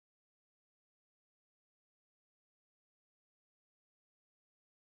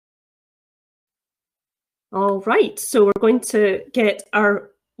All right, so we're going to get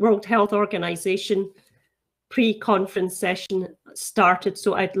our World Health Organization pre-conference session started.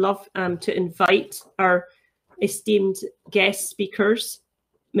 So I'd love to invite our esteemed guest speakers,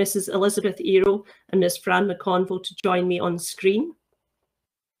 Mrs. Elizabeth Ero and Ms. Fran McConville, to join me on screen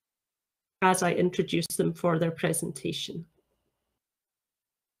as I introduce them for their presentation.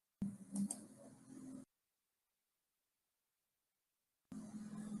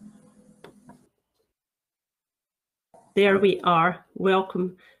 There we are.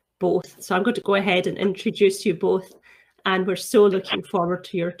 Welcome both. So I'm going to go ahead and introduce you both, and we're so looking forward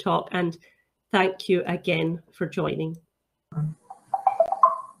to your talk, and thank you again for joining.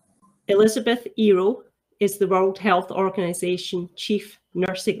 Elizabeth Ero is the World Health Organization Chief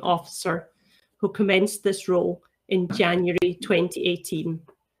Nursing Officer who commenced this role in January 2018.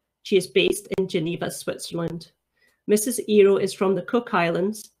 She is based in Geneva, Switzerland. Mrs. Ero is from the Cook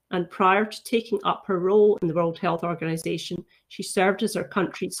Islands, and prior to taking up her role in the World Health Organization, she served as her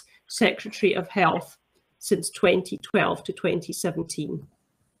country's Secretary of Health since 2012 to 2017.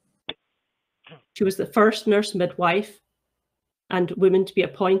 She was the first nurse midwife and woman to be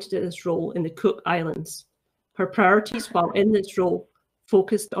appointed in this role in the Cook Islands. Her priorities while in this role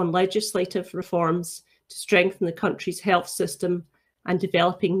focused on legislative reforms to strengthen the country's health system and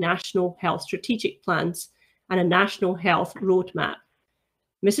developing national health strategic plans and a national health roadmap.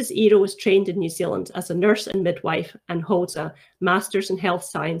 Mrs. Ero was trained in New Zealand as a nurse and midwife and holds a Master's in Health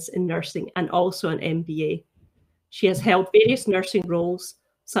Science in Nursing and also an MBA. She has held various nursing roles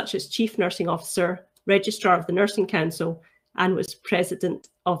such as Chief Nursing Officer, Registrar of the Nursing Council, and was President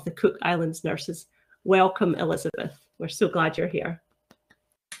of the Cook Islands Nurses. Welcome, Elizabeth. We're so glad you're here.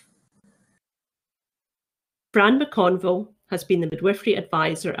 Fran McConville has been the Midwifery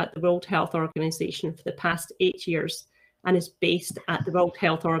Advisor at the World Health Organization for the past 8 years and is based at the World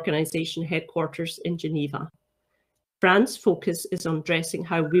Health Organization headquarters in Geneva. Fran's focus is on addressing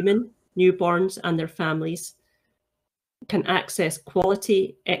how women, newborns and their families can access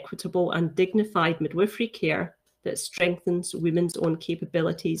quality, equitable and dignified midwifery care that strengthens women's own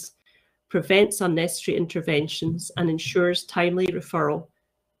capabilities, prevents unnecessary interventions and ensures timely referral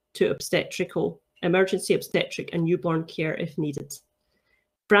to emergency obstetric and newborn care if needed.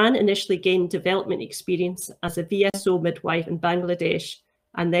 Fran initially gained development experience as a VSO midwife in Bangladesh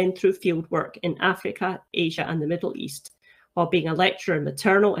and then through field work in Africa, Asia and the Middle East, while being a lecturer in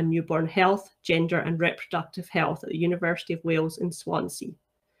maternal and newborn health, gender and reproductive health at the University of Wales in Swansea.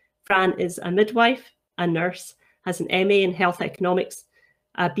 Fran is a midwife, a nurse, has an MA in health economics,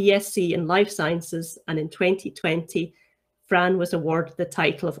 a BSc in life sciences, and in 2020, Fran was awarded the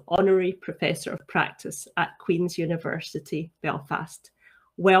title of Honorary Professor of Practice at Queen's University, Belfast.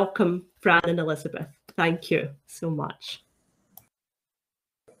 Welcome, Fran and Elizabeth. Thank you so much.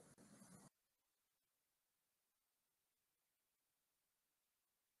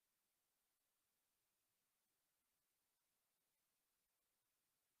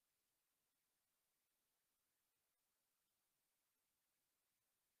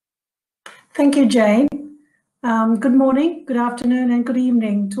 Thank you, Jane. Good morning, good afternoon, and good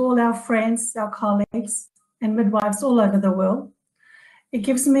evening to all our friends, our colleagues, and midwives all over the world. It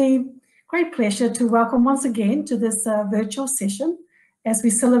gives me great pleasure to welcome once again to this virtual session as we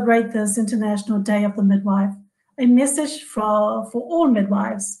celebrate this International Day of the Midwife, a message for all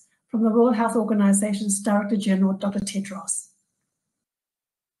midwives from the World Health Organization's Director General, Dr. Tedros.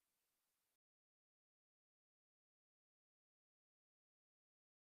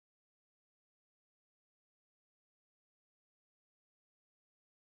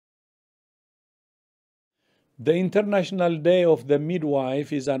 The International Day of the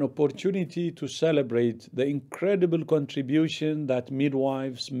Midwife is an opportunity to celebrate the incredible contribution that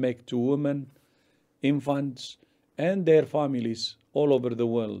midwives make to women, infants, and their families all over the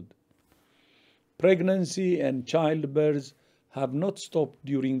world. Pregnancy and childbirth have not stopped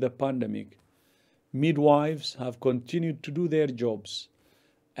during the pandemic. Midwives have continued to do their jobs,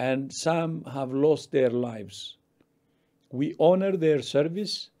 and some have lost their lives. We honor their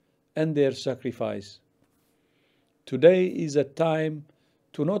service and their sacrifice. Today is a time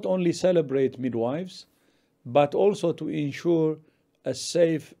to not only celebrate midwives, but also to ensure a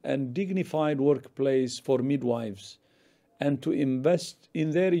safe and dignified workplace for midwives and to invest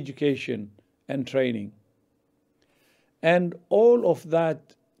in their education and training. And all of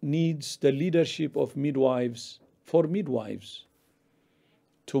that needs the leadership of midwives for midwives.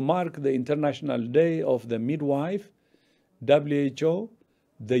 To mark the International Day of the Midwife, WHO,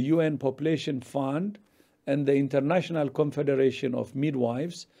 the UN Population Fund, and the International Confederation of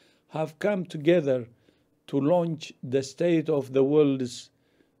Midwives have come together to launch the State of the World's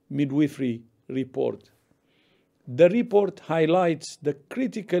Midwifery report. The report highlights the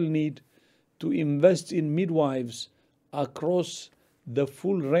critical need to invest in midwives across the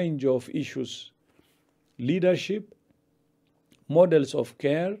full range of issues: leadership, models of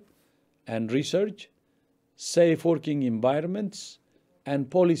care and research, safe working environments, and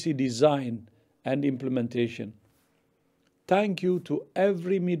policy design and implementation. Thank you to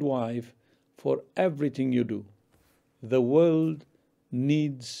every midwife for everything you do. The world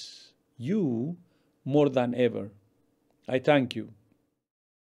needs you more than ever. I thank you.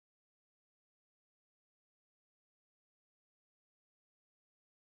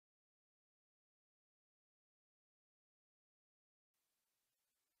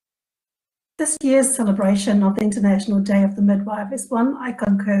 This year's celebration of the International Day of the Midwife is one I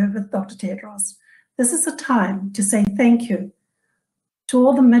concur with Dr. Tedros. This is a time to say thank you to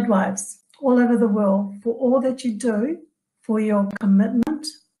all the midwives all over the world for all that you do, for your commitment,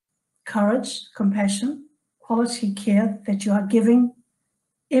 courage, compassion, quality care that you are giving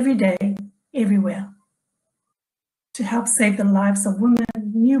every day, everywhere, to help save the lives of women,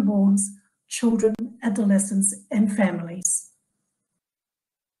 newborns, children, adolescents, and families.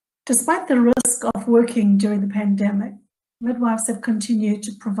 Despite the risk of working during the pandemic, midwives have continued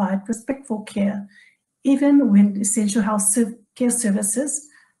to provide respectful care, even when essential health care services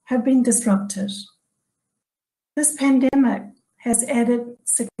have been disrupted. This pandemic has added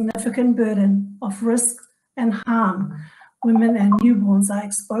significant burden of risk and harm women and newborns are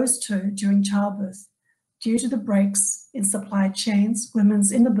exposed to during childbirth due to the breaks in supply chains,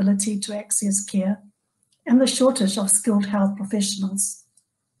 women's inability to access care, and the shortage of skilled health professionals.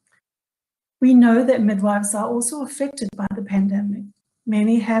 We know that midwives are also affected by the pandemic.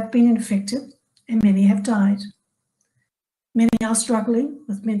 Many have been infected and many have died. Many are struggling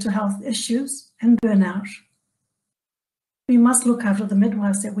with mental health issues and burnout. We must look after the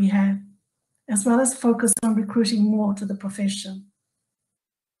midwives that we have, as well as focus on recruiting more to the profession.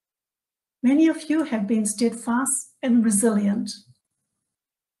 Many of you have been steadfast and resilient.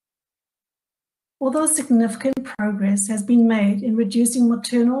 Although significant progress has been made in reducing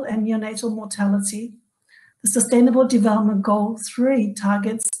maternal and neonatal mortality, the Sustainable Development Goal 3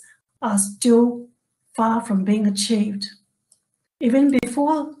 targets are still far from being achieved. Even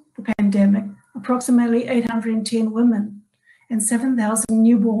before the pandemic, approximately 810 women and 7,000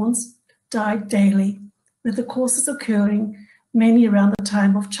 newborns died daily, with the causes occurring mainly around the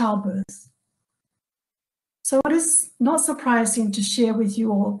time of childbirth. So it is not surprising to share with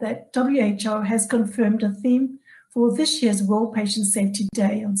you all that WHO has confirmed a theme for this year's World Patient Safety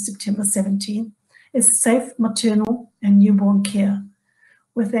Day on September 17 is safe maternal and newborn care,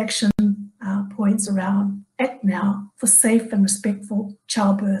 with action points around Act Now for safe and respectful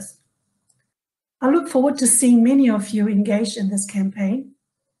childbirth. I look forward to seeing many of you engaged in this campaign.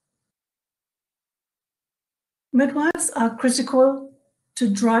 Midwives are critical to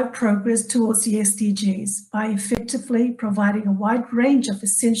drive progress towards the SDGs by effectively providing a wide range of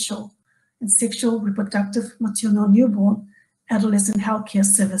essential and sexual, reproductive, maternal, newborn, adolescent healthcare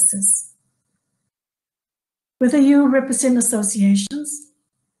services. Whether you represent associations,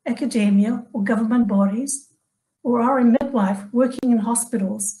 academia, or government bodies, or are a midwife working in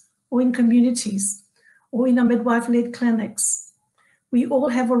hospitals or in communities or in a midwife-led clinics, we all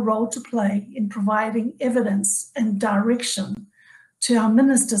have a role to play in providing evidence and direction to our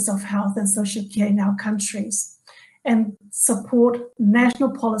ministers of health and social care in our countries and support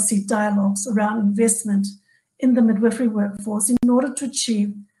national policy dialogues around investment in the midwifery workforce in order to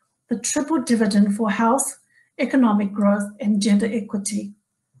achieve the triple dividend for health, economic growth, and gender equity.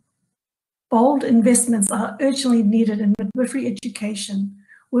 Bold investments are urgently needed in midwifery education,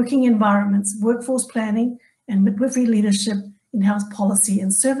 working environments, workforce planning, and midwifery leadership in health policy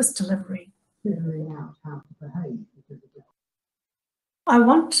and service delivery. I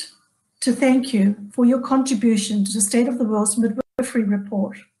want to thank you for your contribution to the State of the World's Midwifery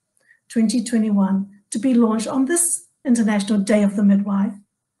Report 2021 to be launched on this International Day of the Midwife.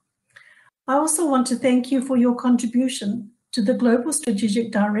 I also want to thank you for your contribution to the Global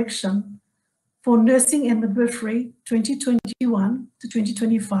Strategic Direction for Nursing and Midwifery 2021 to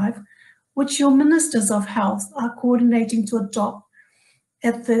 2025, which your Ministers of Health are coordinating to adopt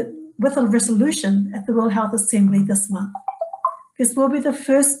with a resolution at the World Health Assembly this month. This will be the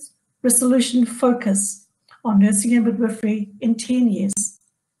first resolution focus on nursing and midwifery in 10 years.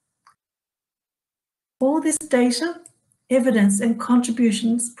 All this data, evidence, and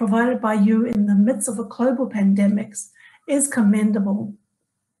contributions provided by you in the midst of a global pandemic is commendable.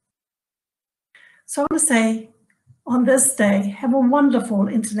 So I want to say, on this day, have a wonderful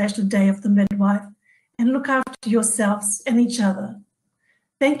International Day of the Midwife and look after yourselves and each other.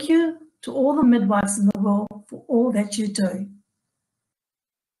 Thank you to all the midwives in the world for all that you do.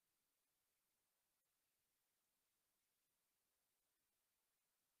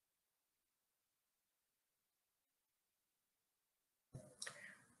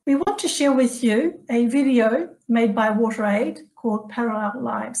 We want to share with you a video made by WaterAid called Parallel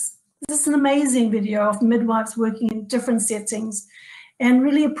Lives. This is an amazing video of midwives working in different settings and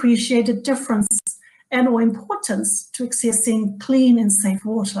really appreciate the difference and or importance to accessing clean and safe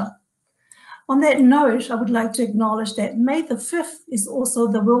water. On that note, I would like to acknowledge that May the 5th is also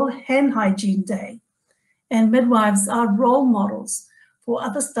the World Hand Hygiene Day, and midwives are role models for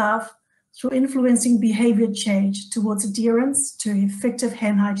other staff through influencing behavior change towards adherence to effective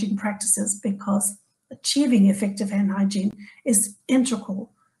hand hygiene practices, because achieving effective hand hygiene is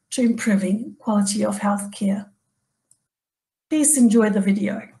integral to improving quality of health care. Please enjoy the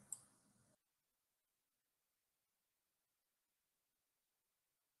video.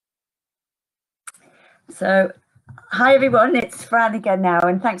 So, hi everyone, it's Fran again now,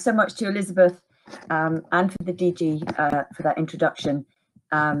 and thanks so much to Elizabeth and for the DG for that introduction.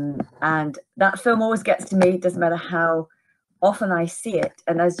 And that film always gets to me, it doesn't matter how often I see it.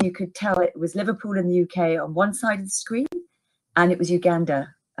 And as you could tell, it was Liverpool in the UK on one side of the screen, and it was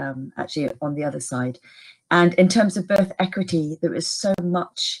Uganda actually on the other side. And in terms of birth equity, there is so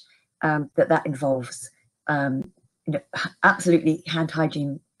much that involves. Absolutely hand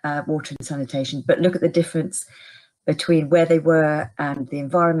hygiene, water and sanitation, but look at the difference between where they were and the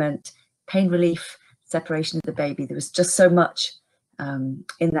environment, pain relief, separation of the baby. There was just so much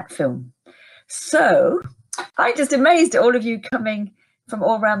in that film. So I'm just amazed at all of you coming from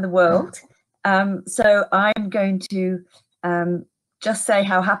all around the world. So I'm going to just say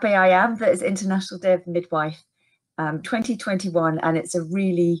how happy I am that it's International Day of the Midwife 2021, and it's a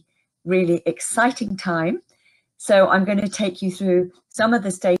really, really exciting time. So I'm going to take you through some of the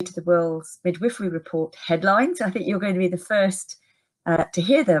State of the World's Midwifery Report headlines. I think you're going to be the first to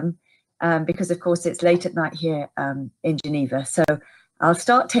hear them because, of course, it's late at night here in Geneva. So I'll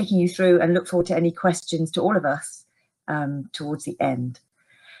start taking you through and look forward to any questions to all of us towards the end.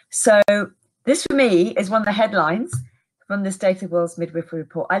 So this, for me, is one of the headlines from the State of the World's Midwifery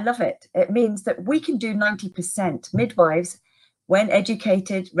Report. I love it. It means that we can do 90%. Midwives, when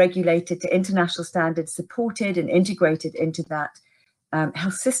educated, regulated to international standards, supported and integrated into that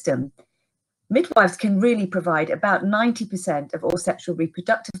health system, midwives can really provide about 90% of all sexual,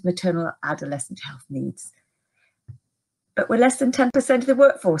 reproductive, maternal, adolescent health needs. But we're less than 10% of the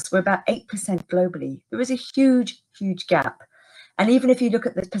workforce. We're about 8% globally. There is a huge, huge gap. And even if you look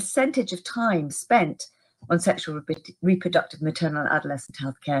at the percentage of time spent on sexual, reproductive, maternal and adolescent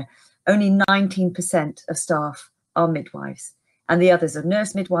healthcare, only 19% of staff are midwives. And the others are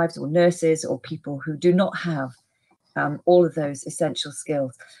nurse midwives or nurses or people who do not have all of those essential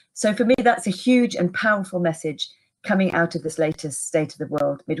skills. So for me, that's a huge and powerful message coming out of this latest State of the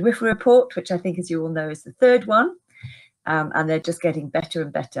World Midwifery Report, which I think, as you all know, is the third one. And they're just getting better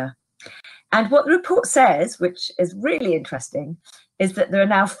and better. And what the report says, which is really interesting, is that there are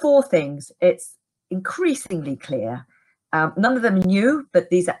now 4 things. It's increasingly clear. None of them are new, but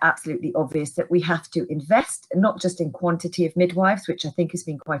these are absolutely obvious, that we have to invest, not just in quantity of midwives, which I think has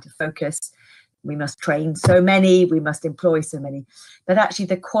been quite a focus. We must train so many, we must employ so many, but actually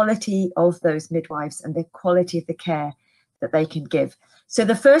the quality of those midwives and the quality of the care that they can give. So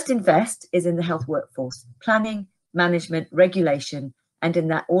the first invest is in the health workforce, planning, management, regulation, and in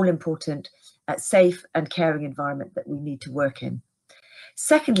that all-important safe and caring environment that we need to work in.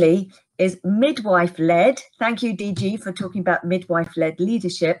 Secondly is midwife-led. Thank you, DG, for talking about midwife-led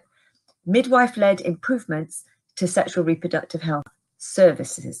leadership, midwife-led improvements to sexual reproductive health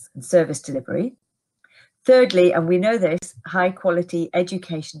services and service delivery. Thirdly, and we know this, high-quality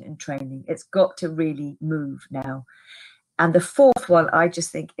education and training. It's got to really move now. And the fourth one, I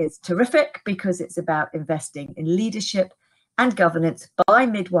just think is terrific because it's about investing in leadership and governance by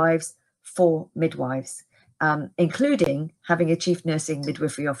midwives for midwives, including having a chief nursing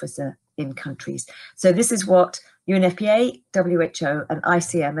midwifery officer in countries. So this is what UNFPA, WHO and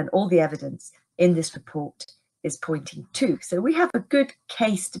ICM and all the evidence in this report is pointing to. So we have a good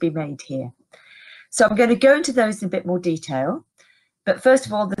case to be made here. So I'm going to go into those in a bit more detail. But first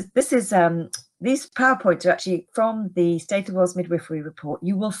of all, this is these PowerPoints are actually from the State of the World's Midwifery Report.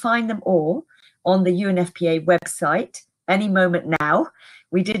 You will find them all on the UNFPA website any moment now.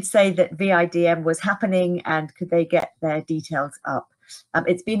 We did say that VIDM was happening and could they get their details up.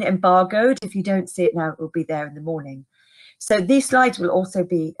 It's been embargoed. If you don't see it now, it will be there in the morning. So these slides will also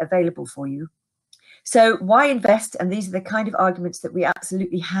be available for you. So why invest? And these are the kind of arguments that we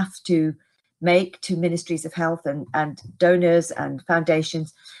absolutely have to make to ministries of health and donors and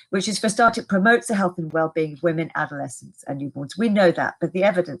foundations, which is for starters, it promotes the health and well-being of women, adolescents and newborns. We know that, but the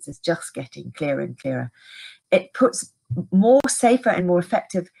evidence is just getting clearer and clearer. It puts more safer and more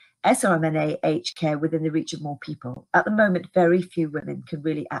effective SRMNA-H care within the reach of more people. At the moment, very few women can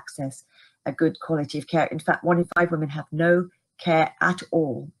really access a good quality of care. In fact, 1 in 5 women have no care at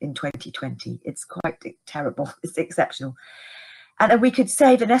all in 2020. It's quite terrible. It's exceptional. And we could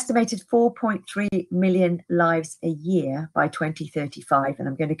save an estimated 4.3 million lives a year by 2035. And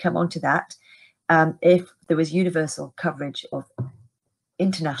I'm going to come on to that if there was universal coverage of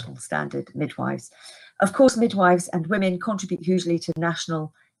international standard midwives. Of course, midwives and women contribute hugely to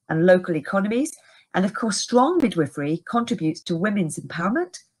national and local economies. And of course, strong midwifery contributes to women's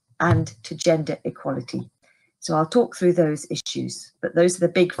empowerment and to gender equality. So I'll talk through those issues, but those are the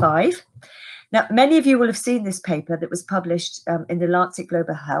big 5. Now, many of you will have seen this paper that was published in the Lancet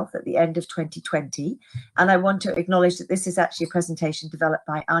Global Health at the end of 2020. And I want to acknowledge that this is actually a presentation developed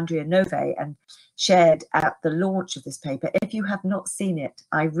by Andrea Nove and shared at the launch of this paper. If you have not seen it,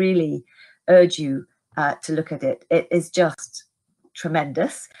 I really urge you to look at it. It is just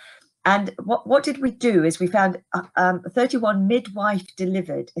tremendous. And what did we do is we found 31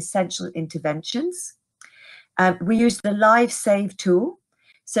 midwife-delivered essential interventions. We used the Live Save tool.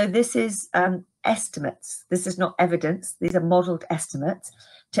 So this is estimates. This is not evidence. These are modeled estimates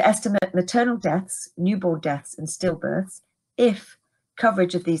to estimate maternal deaths, newborn deaths and stillbirths if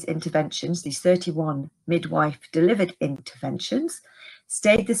coverage of these interventions, these 31 midwife-delivered interventions,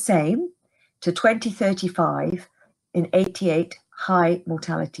 stayed the same to 2035 in 88 high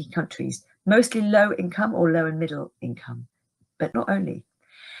mortality countries, mostly low income or low and middle income, but not only.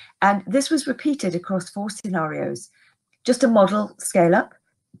 And this was repeated across 4 scenarios, just a model scale up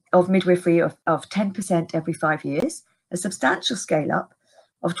of midwifery of 10% every 5 years, a substantial scale up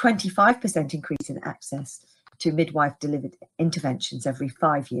of 25% increase in access to midwife delivered interventions every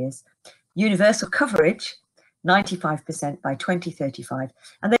 5 years, universal coverage, 95% by 2035.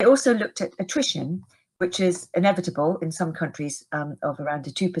 And they also looked at attrition, which is inevitable in some countries of around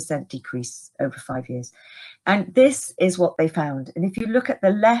a 2% decrease over 5 years. And this is what they found. And if you look at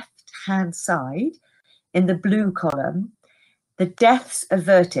the left-hand side in the blue column, the deaths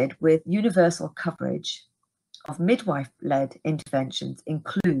averted with universal coverage of midwife-led interventions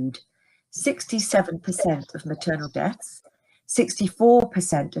include 67% of maternal deaths,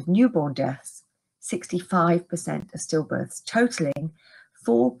 64% of newborn deaths, 65% of stillbirths, totaling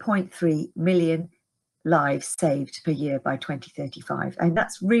 4.3 million lives saved per year by 2035. And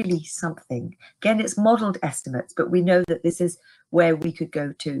that's really something. Again, it's modeled estimates, but we know that this is where we could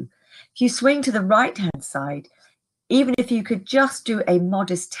go to. If you swing to the right-hand side, even if you could just do a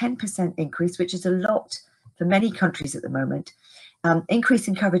modest 10% increase, which is a lot for many countries at the moment, increase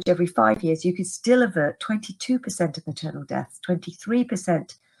in coverage every 5 years, you could still avert 22% of maternal deaths,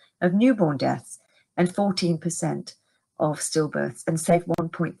 23% of newborn deaths, and 14% of stillbirths, and save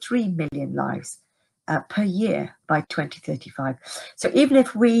 1.3 million lives per year by 2035. So even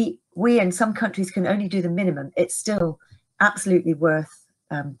if we in some countries can only do the minimum, it's still absolutely worth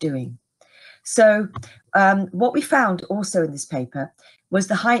doing. So what we found also in this paper was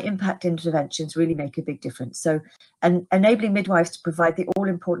the high impact interventions really make a big difference. So enabling midwives to provide the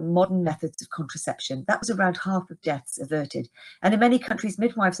all-important modern methods of contraception, that was around half of deaths averted. And in many countries,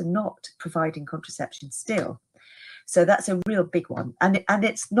 midwives are not providing contraception still. So that's a real big one. And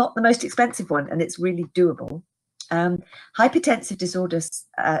it's not the most expensive one, and it's really doable. Hypertensive disorders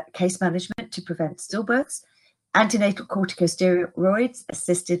case management to prevent stillbirths, antenatal corticosteroids,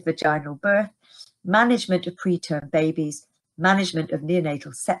 assisted vaginal birth, management of preterm babies, management of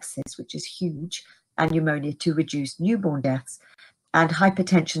neonatal sepsis, which is huge, and pneumonia to reduce newborn deaths, and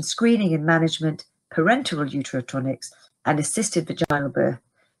hypertension screening and management, parenteral uterotronics, and assisted vaginal birth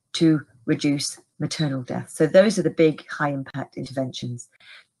to reduce maternal death. So those are the big high impact interventions.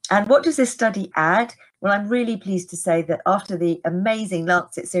 And what does this study add? Well, I'm really pleased to say that after the amazing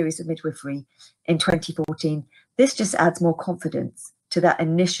Lancet series of midwifery in 2014, this just adds more confidence to that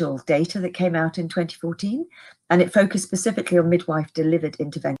initial data that came out in 2014, and it focused specifically on midwife delivered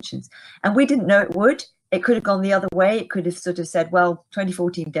interventions. And we didn't know it would. It could have gone the other way. It could have sort of said, well,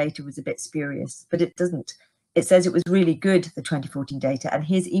 2014 data was a bit spurious, but it doesn't. It says it was really good, the 2014 data, and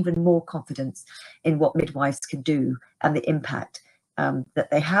here's even more confidence in what midwives can do and the impact that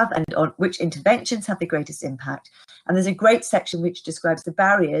they have, and on which interventions have the greatest impact. And there's a great section which describes the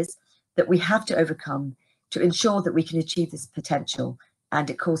barriers that we have to overcome to ensure that we can achieve this potential, and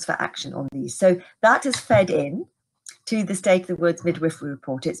it calls for action on these. So that has fed in to the Stake the Words Midwifery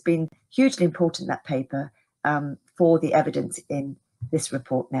report. It's been hugely important, that paper, for the evidence in this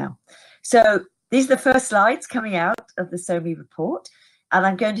report now. So these are the first slides coming out of the SOMI report, and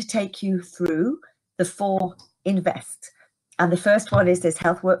I'm going to take you through the 4 invest. And the first one is this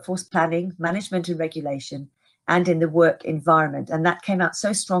health workforce planning, management and regulation, and in the work environment. And that came out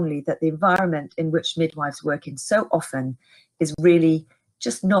so strongly that the environment in which midwives work in so often is really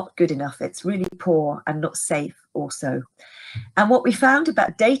just not good enough. It's really poor and not safe also. And what we found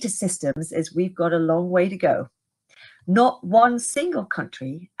about data systems is we've got a long way to go. Not one single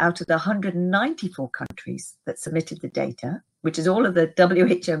country out of the 194 countries that submitted the data, which is all of the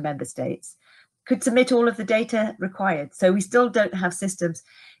WHO member states, could submit all of the data required. So we still don't have systems,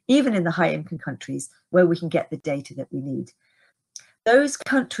 even in the high-income countries, where we can get the data that we need. Those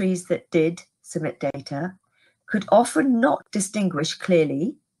countries that did submit data could often not distinguish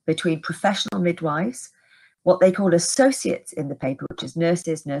clearly between professional midwives, what they call associates in the paper, which is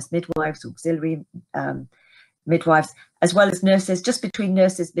nurses, nurse midwives, auxiliary midwives, as well as nurses, just between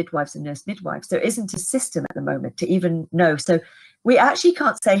nurses, midwives and nurse midwives. There isn't a system at the moment to even know. So we actually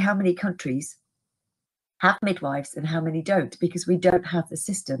can't say how many countries have midwives and how many don't, because we don't have the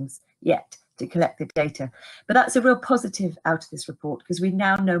systems yet to collect the data. But that's a real positive out of this report, because we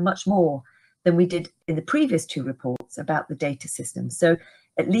now know much more than we did in the previous 2 reports about the data system. So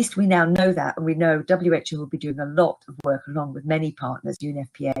at least we now know that, and we know WHO will be doing a lot of work along with many partners,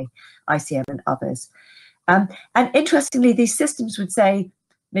 UNFPA, ICM and others. And interestingly, these systems would say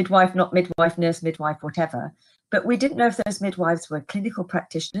midwife, not midwife, nurse, midwife, whatever, but we didn't know if those midwives were clinical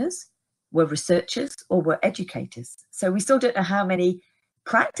practitioners, were researchers, or were educators. So we still don't know how many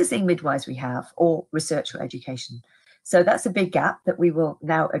practicing midwives we have, or research or education. So that's a big gap that we will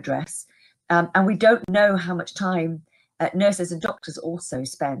now address. And we don't know how much time nurses and doctors also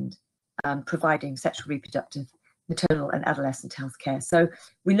spend providing sexual reproductive, maternal and adolescent health care. So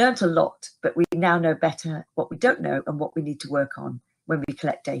we learned a lot, but we now know better what we don't know and what we need to work on when we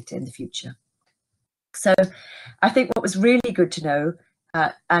collect data in the future. So I think what was really good to know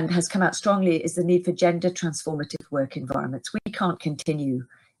and has come out strongly is the need for gender transformative work environments. We can't continue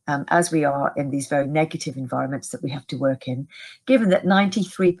as we are in these very negative environments that we have to work in, given that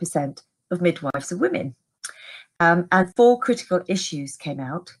 93% of midwives are women. And 4 critical issues came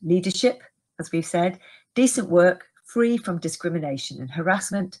out: leadership, as we've said, decent work, free from discrimination and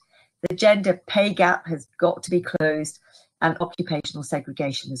harassment, the gender pay gap has got to be closed, and occupational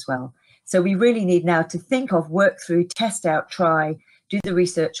segregation as well. So we really need now to think of, work through, test out, try, do the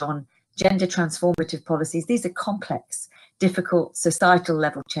research on gender transformative policies. These are complex, difficult societal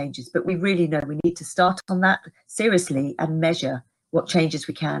level changes, but we really know we need to start on that seriously and measure what changes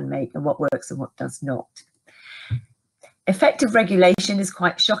we can make and what works and what does not. Effective regulation is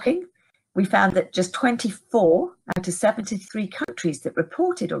quite shocking. We found that just 24 out of 73 countries that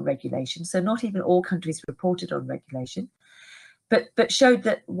reported on regulation, so not even all countries reported on regulation, but showed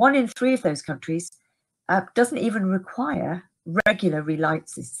that 1 in 3 of those countries doesn't even require regular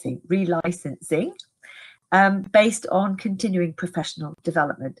relicensing based on continuing professional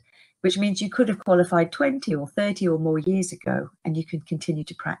development, which means you could have qualified 20 or 30 or more years ago and you can continue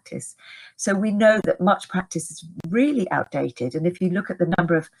to practice. So we know that much practice is really outdated. And if you look at the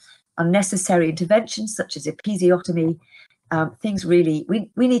number of unnecessary interventions, such as episiotomy, things really,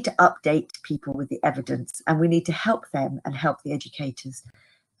 we need to update people with the evidence, and we need to help them and help the educators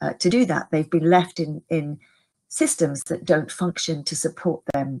to do that. They've been left in systems that don't function to support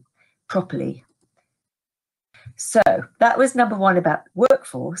them properly. So that was number 1 about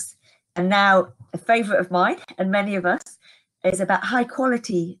workforce. And now a favourite of mine and many of us is about high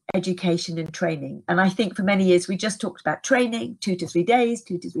quality education and training. And I think for many years we just talked about training, 2 to 3 days,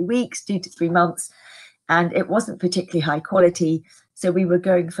 2 to 3 weeks, 2 to 3 months, and it wasn't particularly high quality. So we were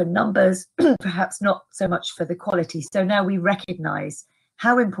going for numbers, perhaps not so much for the quality. So now we recognise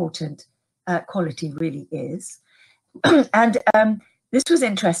how important quality really is. And this was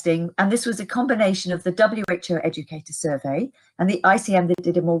interesting, and this was a combination of the WHO Educator Survey and the ICM that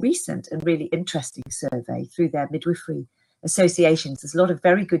did a more recent and really interesting survey through their midwifery associations. There's a lot of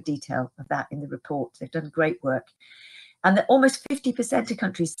very good detail of that in the report. They've done great work. And that almost 50% of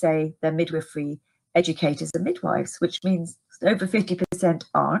countries say their midwifery educators are midwives, which means over 50%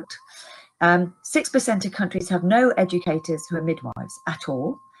 aren't. 6% of countries have no educators who are midwives at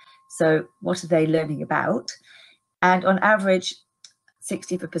all. So what are they learning about? And on average,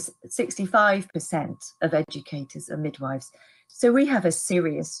 65% of educators are midwives. So we have a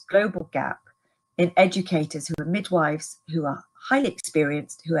serious global gap in educators who are midwives, who are highly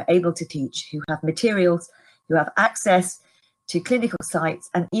experienced, who are able to teach, who have materials, who have access to clinical sites,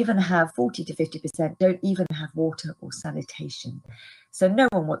 and even have 40 to 50% don't even have water or sanitation. So no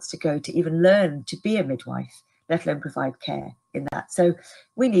one wants to go to even learn to be a midwife, let alone provide care in that. So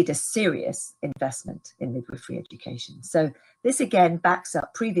we need a serious investment in midwifery education. So this again backs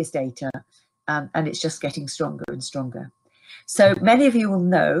up previous data, and it's just getting stronger and stronger. So many of you will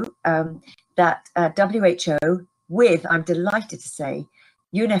know that WHO, with, I'm delighted to say,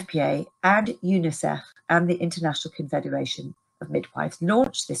 UNFPA and UNICEF and the International Confederation of Midwives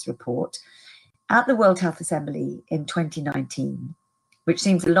launched this report at the World Health Assembly in 2019, which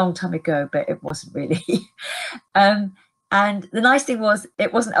seems a long time ago, but it wasn't really. And the nice thing was,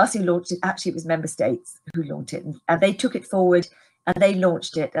 it wasn't us who launched it, actually it was member states who launched it, and they took it forward and they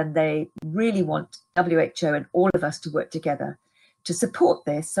launched it, and they really want WHO and all of us to work together to support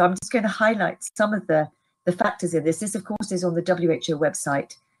this. So I'm just going to highlight some of the factors in this. This, of course, is on the WHO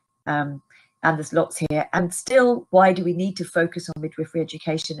website, and there's lots here. And still, why do we need to focus on midwifery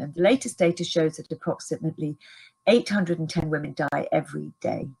education? And the latest data shows that approximately 810 women die every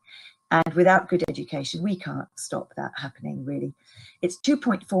day. And without good education, we can't stop that happening, really. It's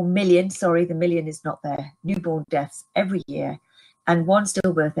 2.4 million, sorry, the million is not there, newborn deaths every year, and one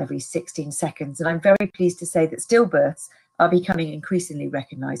stillbirth every 16 seconds. And I'm very pleased to say that stillbirths are becoming increasingly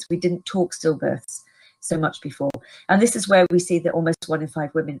recognised. We didn't talk stillbirths so much before. And this is where we see that almost 1 in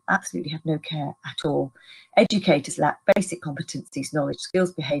 5 women absolutely have no care at all. Educators lack basic competencies, knowledge,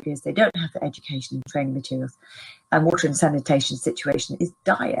 skills, behaviours. They don't have the education and training materials. And water and sanitation situation is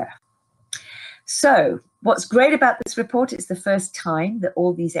dire. So what's great about this report, it's the first time that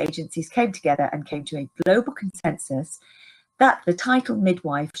all these agencies came together and came to a global consensus that the title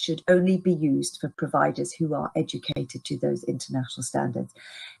midwife should only be used for providers who are educated to those international standards.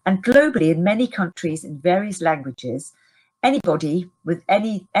 And globally, in many countries, in various languages, anybody with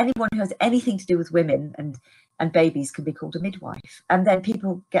anyone who has anything to do with women and babies can be called a midwife. And then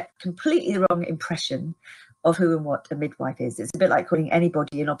people get completely the wrong impression of who and what a midwife is. It's a bit like calling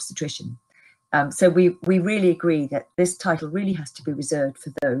anybody an obstetrician. So we really agree that this title really has to be reserved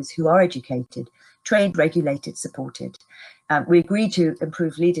for those who are educated, trained, regulated, supported. We agree to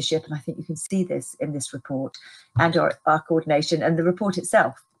improve leadership, and I think you can see this in this report, and our coordination, and the report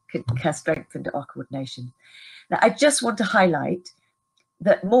itself has strengthened our coordination. Now, I just want to highlight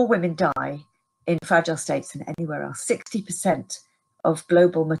that more women die in fragile states than anywhere else. 60% of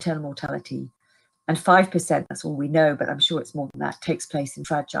global maternal mortality, and 5%, that's all we know, but I'm sure it's more than that, takes place in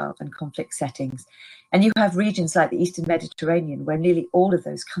fragile and conflict settings. And you have regions like the Eastern Mediterranean, where nearly all of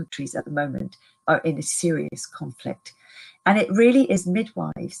those countries at the moment are in a serious conflict. And it really is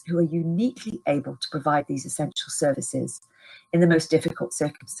midwives who are uniquely able to provide these essential services in the most difficult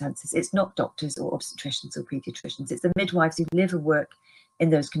circumstances. It's not doctors or obstetricians or paediatricians, it's the midwives who live and work in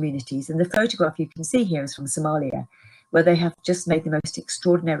those communities. And the photograph you can see here is from Somalia, where they have just made the most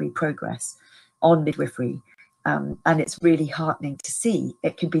extraordinary progress on midwifery. And it's really heartening to see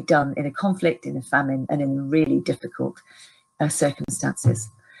it can be done in a conflict, in a famine, and in really difficult circumstances.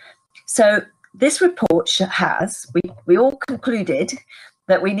 So this report we all concluded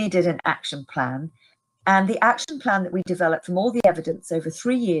that we needed an action plan. And the action plan that we developed from all the evidence over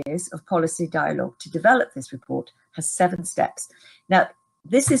 3 years of policy dialogue to develop this report has 7 steps. Now,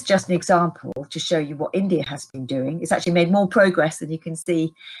 this is just an example to show you what India has been doing. It's actually made more progress than you can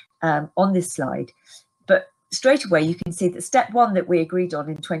see on this slide. But straight away, you can see that step 1 that we agreed on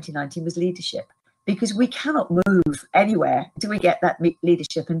in 2019 was leadership, because we cannot move anywhere until we get that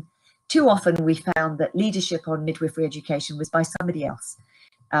leadership. And too often we found that leadership on midwifery education was by somebody else,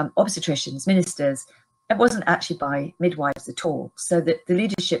 obstetricians, ministers. It wasn't actually by midwives at all. So that the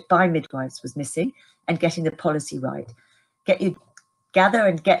leadership by midwives was missing, and getting the policy right. Gather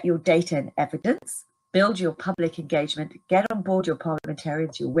and get your data and evidence, build your public engagement, get on board your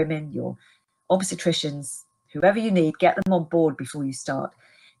parliamentarians, your women, your obstetricians, whoever you need, get them on board before you start.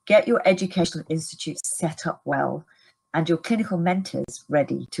 Get your educational institutes set up well, and your clinical mentors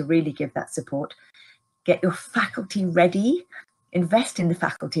ready to really give that support. Get your faculty ready, invest in the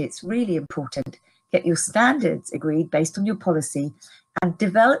faculty, it's really important. Get your standards agreed based on your policy, and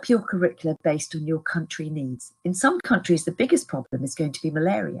develop your curricula based on your country needs. In some countries, the biggest problem is going to be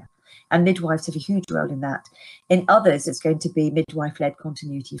malaria, and midwives have a huge role in that. In others, it's going to be midwife-led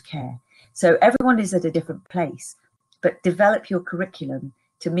continuity of care. So everyone is at a different place, but develop your curriculum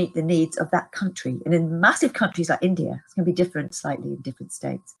to meet the needs of that country. And in massive countries like India, it's going to be different slightly in different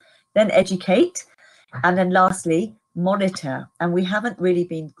states. Then educate, and then lastly, monitor. And we haven't really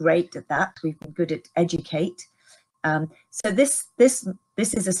been great at that. We've been good at educate. So this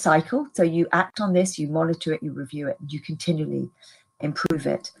is a cycle. So you act on this, you monitor it, you review it, and you continually improve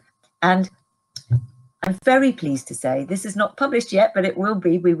it. And I'm very pleased to say this is not published yet, but it will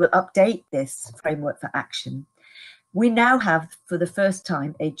be. We will update this framework for action. We now have, for the first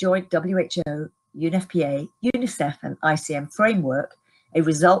time, a joint WHO UNFPA, UNICEF and ICM framework, a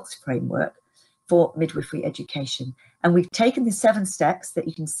results framework for midwifery education. And we've taken the 7 steps that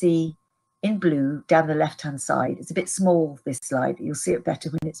you can see in blue down the left-hand side. It's a bit small, this slide. You'll see it better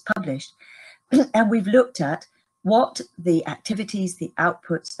when it's published. And we've looked at what the activities, the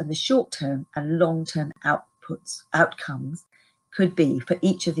outputs, and the short-term and long-term outcomes could be for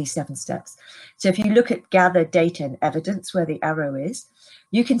each of these 7 steps. So if you look at gather data and evidence, where the arrow is,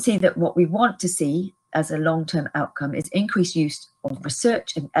 you can see that what we want to see as a long-term outcome is increased use of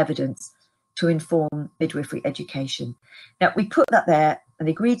research and evidence to inform midwifery education. Now, we put that there and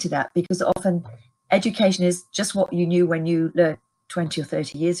agreed to that because often education is just what you knew when you learned 20 or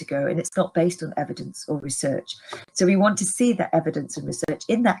 30 years ago, and it's not based on evidence or research. So we want to see that evidence and research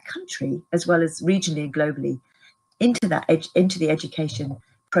in that country, as well as regionally and globally, into the education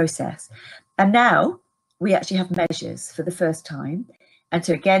process. And now we actually have measures for the first time. And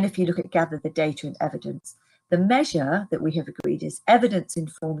so again, if you look at gather the data and evidence, the measure that we have agreed is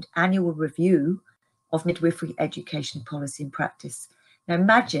evidence-informed annual review of midwifery education policy and practice. Now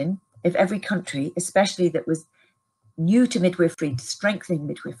imagine if every country, especially that was new to midwifery, strengthening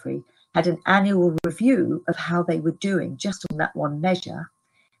midwifery, had an annual review of how they were doing just on that one measure,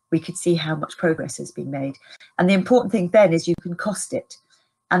 we could see how much progress has been made. And the important thing then is you can cost it.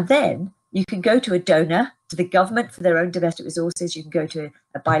 And then you can go to a donor, to the government for their own domestic resources. You can go to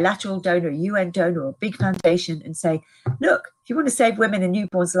a bilateral donor, a UN donor, or a big foundation and say, look, if you want to save women and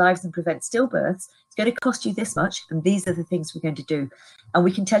newborns' lives and prevent stillbirths, it's going to cost you this much. And these are the things we're going to do. And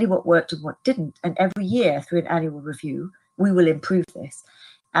we can tell you what worked and what didn't. And every year through an annual review, we will improve this.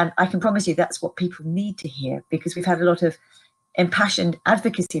 And I can promise you that's what people need to hear, because we've had a lot of impassioned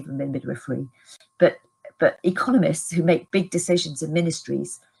advocacy from midwifery, but economists who make big decisions in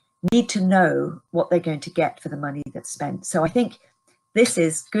ministries need to know what they're going to get for the money that's spent. So I think this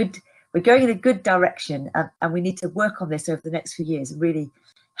is good. We're going in a good direction, and we need to work on this over the next few years and really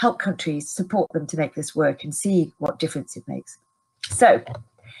help countries, support them to make this work and see what difference it makes. So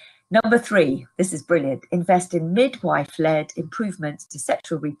number 3, this is brilliant. Invest in midwife-led improvements to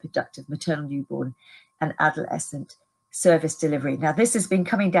sexual, reproductive, maternal, newborn and adolescent service delivery. Now, this has been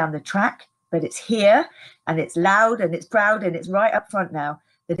coming down the track, but it's here and it's loud and it's proud and it's right up front now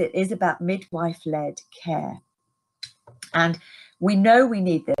that it is about midwife-led care. And we know we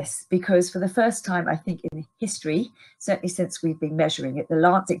need this because for the first time, I think in history, certainly since we've been measuring it, the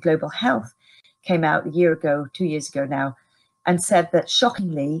Lancet Global Health came out a year ago, 2 years ago now, and said that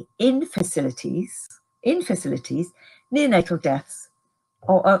shockingly in facilities, neonatal deaths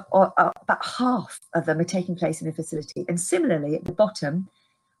or about half of them are taking place in a facility. And similarly, at the bottom,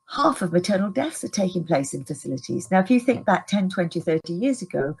 half of maternal deaths are taking place in facilities. Now, if you think back 10, 20, 30 years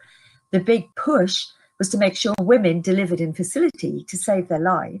ago, the big push was to make sure women delivered in facility to save their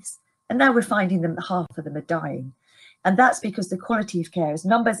lives. And now we're finding that half of them are dying. And that's because the quality of care, as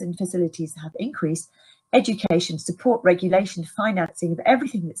numbers in facilities have increased, education, support, regulation, financing of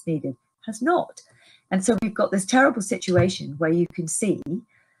everything that's needed has not. And so we've got this terrible situation where you can see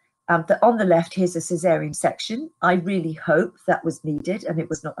that on the left, here's a cesarean section. I really hope that was needed and it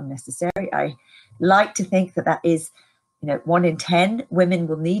was not unnecessary. I like to think that that is, 1 in 10 women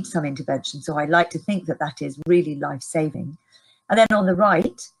will need some intervention. So I like to think that that is really life-saving. And then on the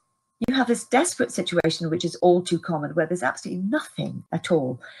right, you have this desperate situation, which is all too common, where there's absolutely nothing at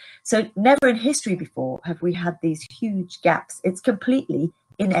all. So never in history before have we had these huge gaps. It's completely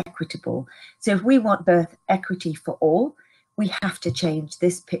inequitable. So if we want birth equity for all, we have to change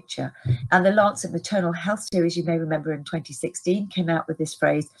this picture. And the Lancet Maternal Health Series, you may remember in 2016, came out with this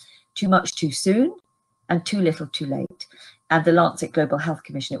phrase, too much too soon and too little too late. And the Lancet Global Health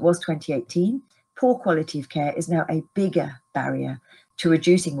Commission, it was 2018, poor quality of care is now a bigger barrier to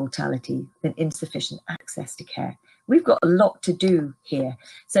reducing mortality than insufficient access to care. We've got a lot to do here.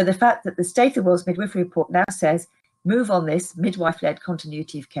 So the fact that the State of the World's Midwifery Report now says, move on this midwife-led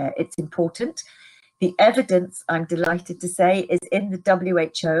continuity of care, it's important. The evidence, I'm delighted to say, is in the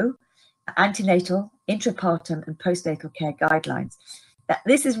WHO antenatal, intrapartum and postnatal care guidelines.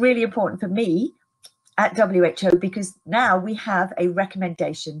 This is really important for me at WHO because now we have a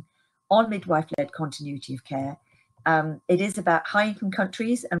recommendation on midwife-led continuity of care. It is about high-income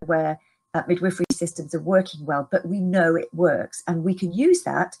countries and where midwifery systems are working well, but we know it works and we can use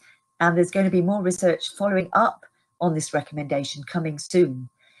that. And there's going to be more research following up on this recommendation coming soon.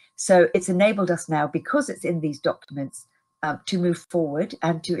 So it's enabled us now, because it's in these documents, to move forward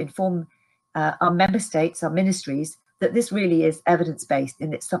and to inform our member states, our ministries, that this really is evidence-based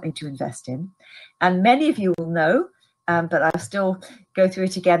and it's something to invest in. And many of you will know, but I'll still go through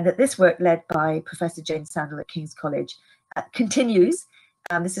it again, that this work led by Professor Jane Sandel at King's College continues.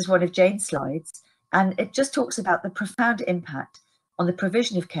 this is one of Jane's slides, and it just talks about the profound impact on the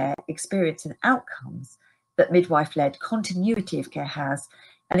provision of care, experience and outcomes that midwife-led continuity of care has.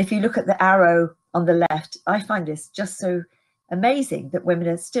 And if you look at the arrow on the left, I find this just so amazing that women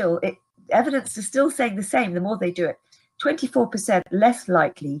are still, evidence is still saying the same the more they do it. 24% less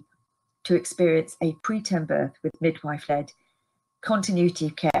likely to experience a preterm birth with midwife-led continuity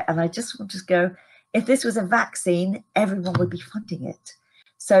of care. And I just want to go, if this was a vaccine, everyone would be funding it.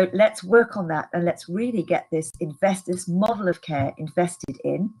 So let's work on that, and let's really get this model of care invested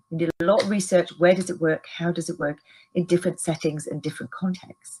in. We did a lot of research. Where does it work? How does it work in different settings and different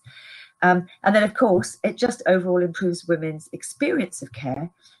contexts? And then, of course, it just overall improves women's experience of care.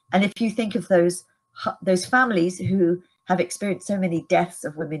 And if you think of those families who have experienced so many deaths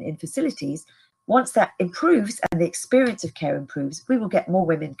of women in facilities, once that improves and the experience of care improves, we will get more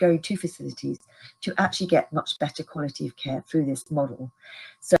women going to facilities to actually get much better quality of care through this model.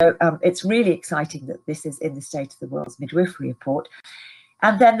 So it's really exciting that this is in the State of the World's Midwifery report.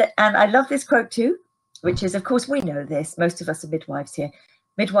 And I love this quote too, which is, of course, we know this, most of us are midwives here.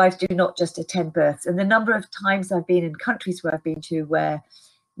 Midwives do not just attend births. And the number of times I've been in countries where I've been to where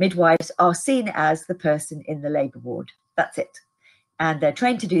midwives are seen as the person in the labour ward. That's it. And they're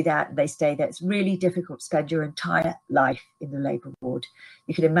trained to do that, and they stay there. It's really difficult to spend your entire life in the labour ward.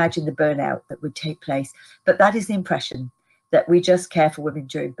 You can imagine the burnout that would take place. But that is the impression, that we just care for women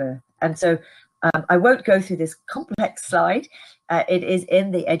during birth. And so I won't go through this complex slide. It is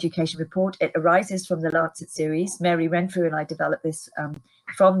in the education report. It arises from the Lancet series. Mary Renfrew and I developed this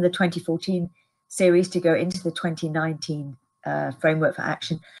from the 2014 series to go into the 2019 framework for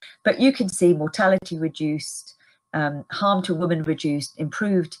action. But you can see mortality reduced, harm to women reduced,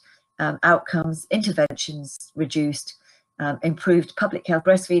 improved outcomes, interventions reduced, improved public health.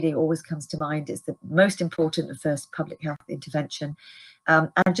 Breastfeeding always comes to mind as the most important and first public health intervention,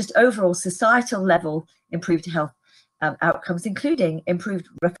 and just overall societal level improved health outcomes, including improved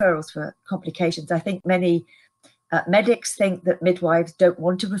referrals for complications. I think many medics think that midwives don't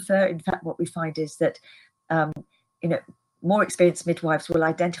want to refer. In fact, what we find is that more experienced midwives will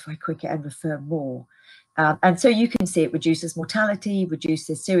identify quicker and refer more. And so you can see it reduces mortality,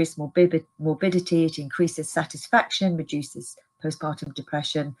 reduces serious morbidity, it increases satisfaction, reduces postpartum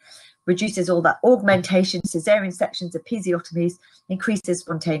depression, reduces all that augmentation, cesarean sections, episiotomies, increases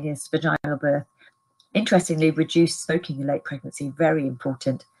spontaneous vaginal birth. Interestingly, reduced smoking in late pregnancy, very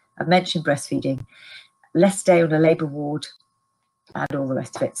important. I've mentioned breastfeeding, less stay on a labour ward, and all the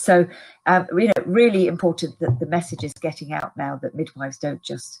rest of it. So, really important that the message is getting out now that midwives don't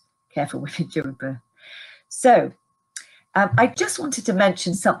just care for women during birth. So I just wanted to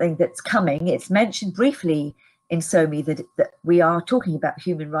mention something that's coming. It's mentioned briefly in SOMI that we are talking about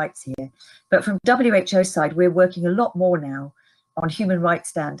human rights here. But from WHO side, we're working a lot more now on human rights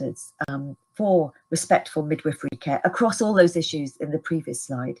standards for respectful midwifery care across all those issues in the previous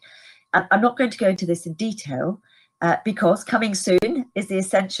slide. I'm not going to go into this in detail because coming soon is the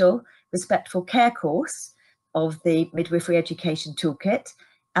essential respectful care course of the Midwifery Education Toolkit.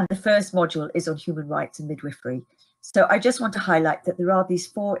 And the first module is on human rights and midwifery. So I just want to highlight that there are these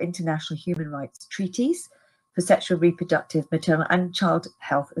 4 international human rights treaties for sexual, reproductive, maternal and child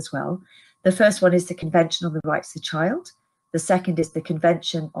health as well. The first one is the Convention on the Rights of the Child. The second is the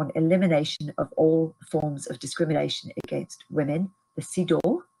Convention on Elimination of All Forms of Discrimination Against Women, the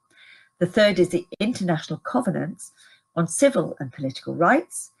CEDAW. The third is the International Covenants on Civil and Political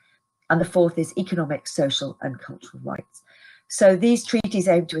Rights. And the fourth is Economic, Social and Cultural Rights. So these treaties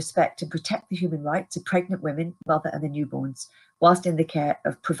aim to respect and protect the human rights of pregnant women, mother and the newborns, whilst in the care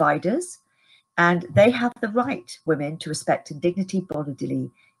of providers. And they have the right, women, to respect and dignity,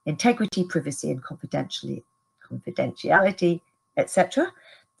 bodily integrity, privacy and confidentiality, etc.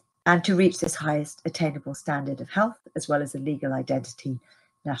 And to reach this highest attainable standard of health, as well as a legal identity,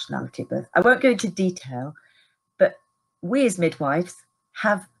 nationality of birth. I won't go into detail, but we as midwives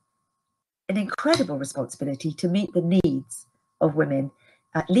have an incredible responsibility to meet the needs of women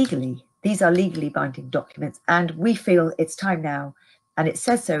legally. These are legally binding documents, and we feel it's time now, and it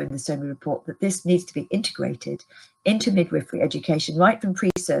says so in the SOMI report, that this needs to be integrated into midwifery education right from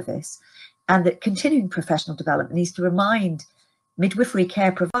pre-service, and that continuing professional development needs to remind midwifery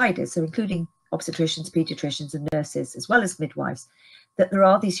care providers, so including obstetricians, paediatricians and nurses, as well as midwives, that there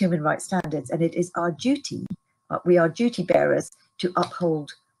are these human rights standards, and it is our duty, we are duty bearers to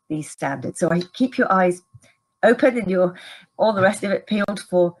uphold these standards. So I keep your eyes open and all the rest of it peeled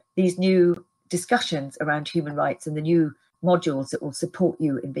for these new discussions around human rights and the new modules that will support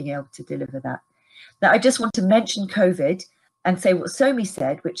you in being able to deliver that. Now, I just want to mention COVID and say what SOMI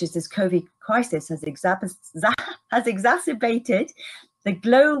said, which is this COVID crisis has exacerbated the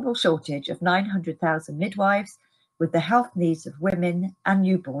global shortage of 900,000 midwives, with the health needs of women and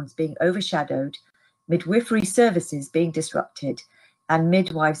newborns being overshadowed, midwifery services being disrupted, and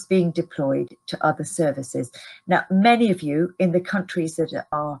midwives being deployed to other services. Now, many of you in the countries that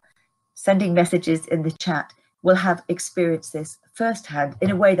are sending messages in the chat will have experienced this firsthand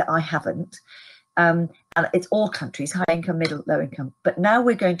in a way that I haven't. And it's all countries, high income, middle, low income. But now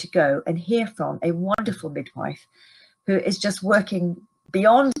we're going to go and hear from a wonderful midwife who is just working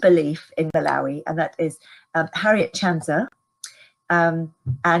beyond belief in Malawi, and that is Harriet Chanza.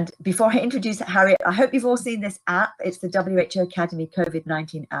 And before I introduce Harriet, I hope you've all seen this app. It's the WHO Academy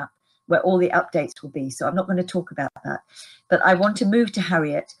COVID-19 app, where all the updates will be. So I'm not going to talk about that. But I want to move to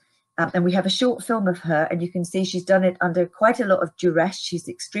Harriet. And we have a short film of her, and you can see she's done it under quite a lot of duress. She's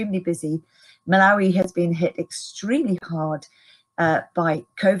extremely busy. Malawi has been hit extremely hard by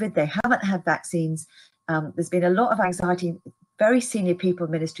COVID. They haven't had vaccines. There's been a lot of anxiety. Very senior people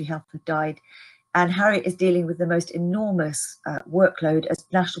in Ministry of Health have died. And Harriet is dealing with the most enormous workload as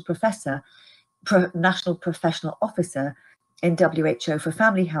National Professional Officer in WHO for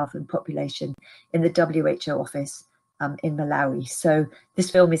Family Health and Population in the WHO office in Malawi. So this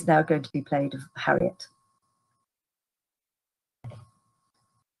film is now going to be played of Harriet.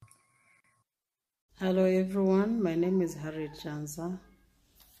 Hello everyone, my name is Harriet Chanza.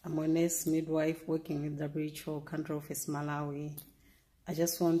 I'm a nurse midwife working in the WHO Country Office Malawi. I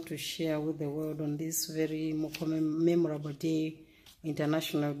just want to share with the world on this very memorable day,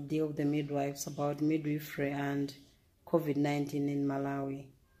 International Day of the Midwives, about midwifery and COVID-19 in Malawi.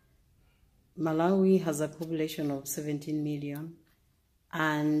 Malawi has a population of 17 million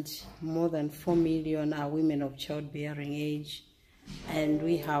and more than 4 million are women of childbearing age, and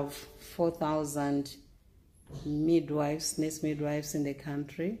we have 4,000 midwives, nurse midwives in the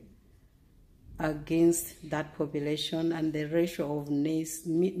country. Against that population, and the ratio of nurse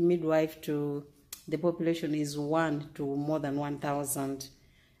midwife to the population is 1 to more than 1,000,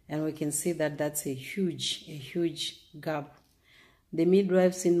 and we can see that that's a huge gap. The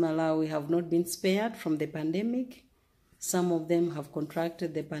midwives in Malawi have not been spared from the pandemic. Some of them have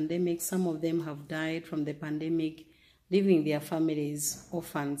contracted the pandemic, some of them have died from the pandemic, leaving their families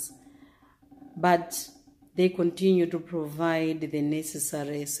orphans, but they continue to provide the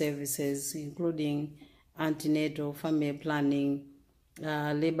necessary services, including antenatal, family planning,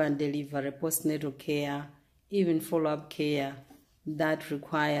 labor and delivery, postnatal care, even follow-up care that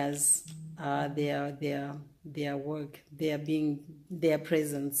requires their work, their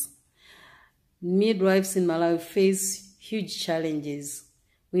presence. Midwives in Malawi face huge challenges.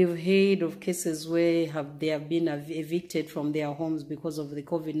 We've heard of cases where they have been evicted from their homes because of the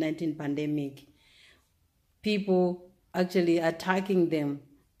COVID-19 pandemic. People actually attacking them,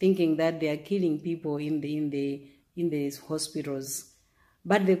 thinking that they are killing people in the hospitals,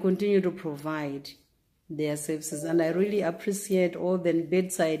 but they continue to provide their services. And I really appreciate all the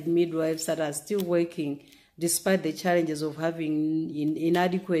bedside midwives that are still working despite the challenges of having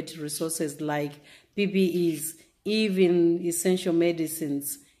inadequate resources like PPEs, even essential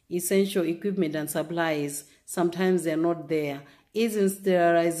medicines, essential equipment and supplies. Sometimes they're not there. Even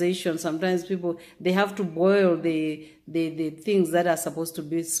sterilization, sometimes people, they have to boil the things that are supposed to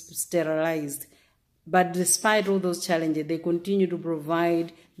be sterilized. But despite all those challenges, they continue to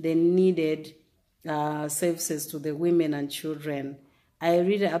provide the needed services to the women and children. I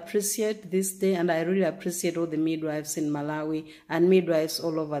really appreciate this day, and I really appreciate all the midwives in Malawi and midwives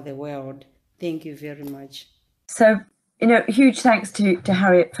all over the world. Thank you very much. So, huge thanks to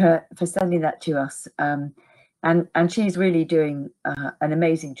Harriet for sending that to us. And she's really doing an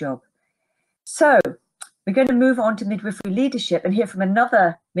amazing job. So we're going to move on to midwifery leadership and hear from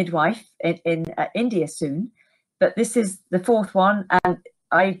another midwife in India soon. But this is the fourth one, and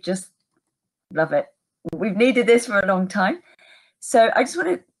I just love it. We've needed this for a long time. So I just want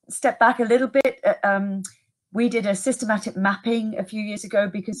to step back a little bit. We did a systematic mapping a few years ago,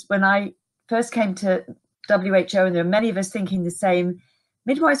 because when I first came to WHO, and there are many of us thinking the same,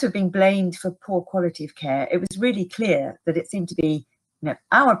 midwives were being blamed for poor quality of care. It was really clear that it seemed to be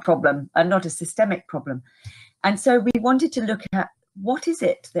our problem and not a systemic problem. And so we wanted to look at what is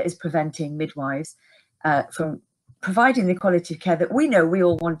it that is preventing midwives from providing the quality of care that we know we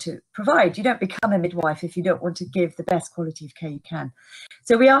all want to provide. You don't become a midwife if you don't want to give the best quality of care you can.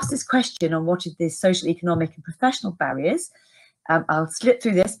 So we asked this question on what are the social, economic and professional barriers. I'll slip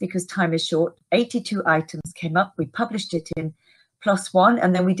through this because time is short. 82 items came up. We published it in PLOS One,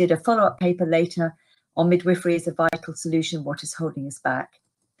 and then we did a follow-up paper later on midwifery as a vital solution, what is holding us back.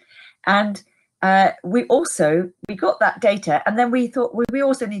 And we got that data, and then we thought, well, we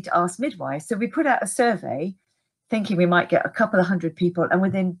also need to ask midwives. So we put out a survey. thinking we might get a couple of hundred people, and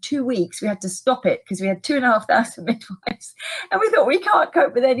within 2 weeks we had to stop it because we had 2,500 midwives, and we thought we can't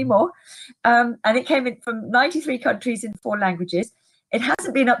cope with any more. And it came in from 93 countries in 4 languages. It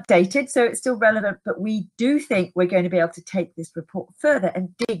hasn't been updated, so it's still relevant, but we do think we're going to be able to take this report further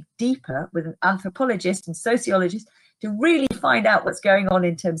and dig deeper with an anthropologist and sociologist to really find out what's going on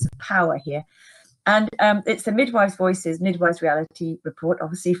in terms of power here. And it's the Midwives' Voices, Midwives' Reality Report.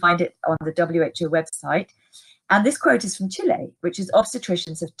 Obviously, find it on the WHO website. And this quote is from Chile, which is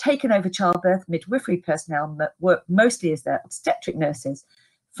obstetricians have taken over childbirth. Midwifery personnel work mostly as their obstetric nurses,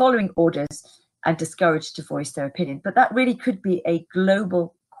 following orders and discouraged to voice their opinion. But that really could be a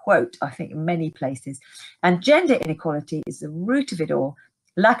global quote, I think, in many places. And gender inequality is the root of it all.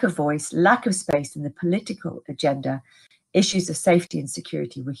 Lack of voice, lack of space in the political agenda. Issues of safety and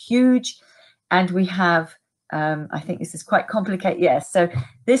security were huge. And we have, I think this is quite complicated. Yes, so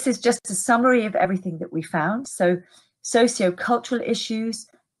this is just a summary of everything that we found. So socio-cultural issues,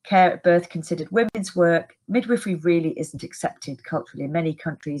 care at birth considered women's work. Midwifery really isn't accepted culturally in many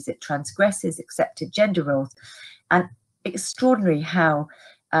countries. It transgresses accepted gender roles. And extraordinary how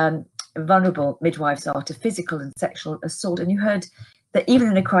vulnerable midwives are to physical and sexual assault. And you heard that even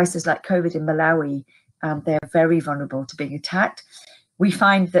in a crisis like COVID in Malawi, they're very vulnerable to being attacked. We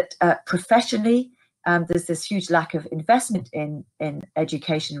find that professionally, there's this huge lack of investment in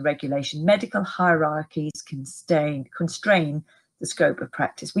education and regulation. Medical hierarchies constrain the scope of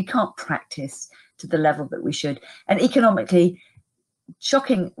practice. We can't practice to the level that we should. And economically,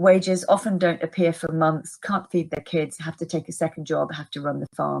 shocking wages often don't appear for months, can't feed their kids, have to take a second job, have to run the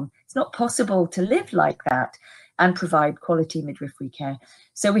farm. It's not possible to live like that and provide quality midwifery care.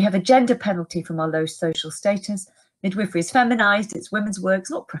 So we have a gender penalty from our low social status. Midwifery is feminized, it's women's work,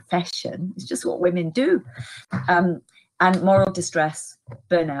 it's not profession, it's just what women do. And moral distress,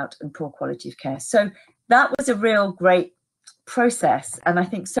 burnout, and poor quality of care. So that was a real great process, and I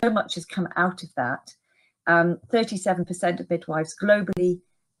think so much has come out of that. 37% of midwives globally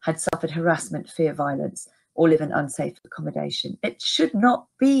had suffered harassment, fear, violence, or live in unsafe accommodation. It should not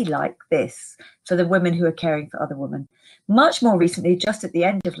be like this for the women who are caring for other women. Much more recently, just at the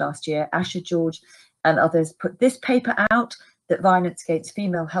end of last year, Asher George and others put this paper out that violence against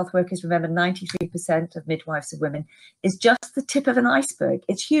female health workers, remember 93% of midwives are women, is just the tip of an iceberg.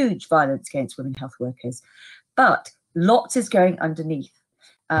 It's huge, violence against women health workers, but lots is going underneath.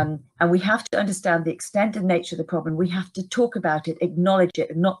 And we have to understand the extent and nature of the problem. We have to talk about it, acknowledge it,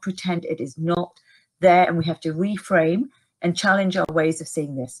 and not pretend it is not there. And we have to reframe and challenge our ways of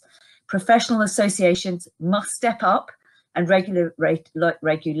seeing this. Professional associations must step up, and regulatory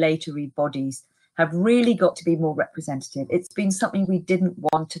bodies have really got to be more representative. It's been something we didn't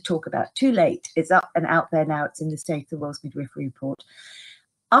want to talk about. Too late. It's up and out there now. It's in the State of the World's Midwifery Report.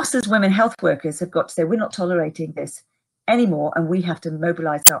 Us as women health workers have got to say we're not tolerating this anymore, and we have to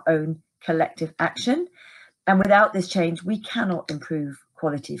mobilize our own collective action. And without this change, we cannot improve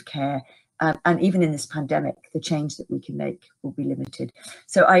quality of care. And even in this pandemic, the change that we can make will be limited.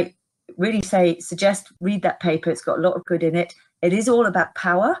 So I really suggest read that paper. It's got a lot of good in it. It is all about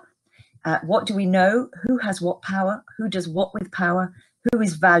power. What do we know? Who has what power? Who does what with power? Who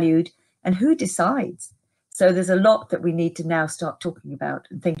is valued? And who decides? So there's a lot that we need to now start talking about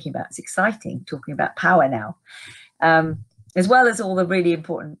and thinking about. It's exciting talking about power now, as well as all the really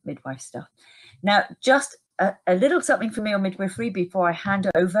important midwife stuff. Now, just a little something for me on midwifery before I hand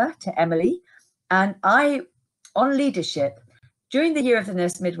over to Emily. And on leadership, during the Year of the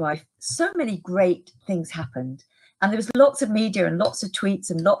Nurse Midwife, so many great things happened. And there was lots of media and lots of tweets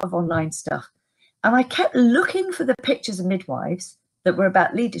and a lot of online stuff. And I kept looking for the pictures of midwives that were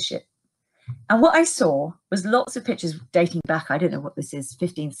about leadership. And what I saw was lots of pictures dating back, I don't know what this is,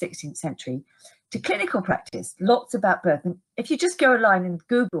 15th, 16th century, to clinical practice, lots about birth. And if you just go online and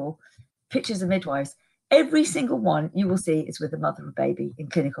Google pictures of midwives, every single one you will see is with a mother or baby in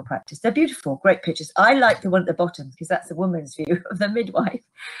clinical practice. They're beautiful, great pictures. I like the one at the bottom because that's the woman's view of the midwife.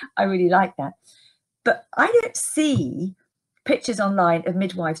 I really like that. But I don't see pictures online of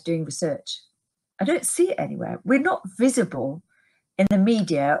midwives doing research. I don't see it anywhere. We're not visible in the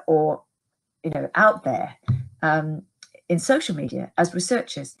media or out there in social media as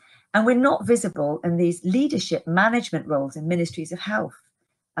researchers. And we're not visible in these leadership management roles in ministries of health.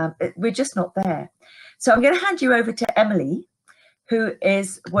 We're just not there. So I'm going to hand you over to Emily, who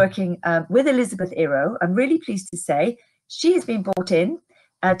is working with Elizabeth Iro. I'm really pleased to say she has been brought in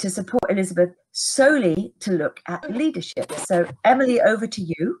to support Elizabeth solely to look at leadership. So Emily, over to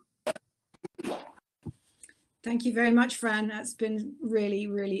you. Thank you very much, Fran. That's been really,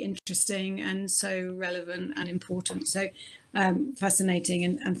 really interesting and so relevant and important. So fascinating.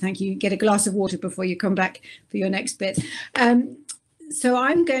 And thank you. Get a glass of water before you come back for your next bit. So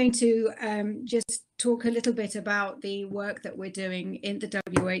I'm going to just talk a little bit about the work that we're doing in the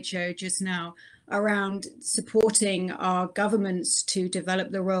WHO just now around supporting our governments to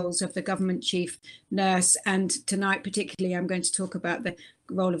develop the roles of the government chief nurse. And tonight, particularly, I'm going to talk about the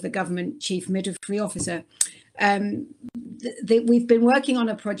role of the government chief midwifery officer. We've been working on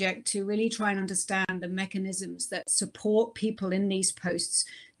a project to really try and understand the mechanisms that support people in these posts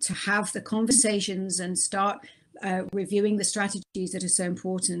to have the conversations and start reviewing the strategies that are so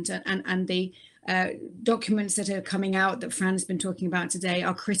important, and the documents that are coming out that Fran has been talking about today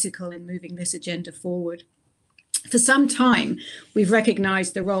are critical in moving this agenda forward. For some time, we've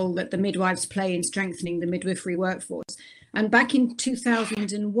recognised the role that the midwives play in strengthening the midwifery workforce. And back in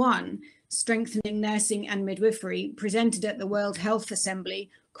 2001, Strengthening Nursing and Midwifery, presented at the World Health Assembly,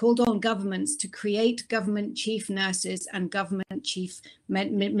 called on governments to create government chief nurses and government chief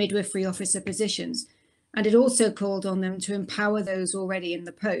midwifery officer positions. And it also called on them to empower those already in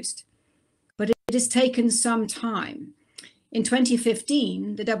the post. But it has taken some time. In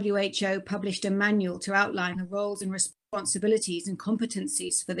 2015, the WHO published a manual to outline the roles and responsibilities and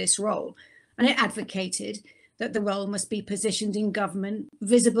competencies for this role. And it advocated that the role must be positioned in government,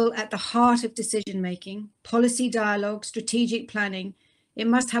 visible at the heart of decision-making, policy dialogue, strategic planning. It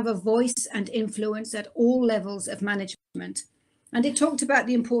must have a voice and influence at all levels of management. And it talked about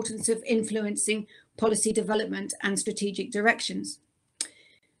the importance of influencing policy development and strategic directions.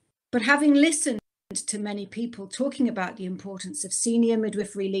 But having listened to many people talking about the importance of senior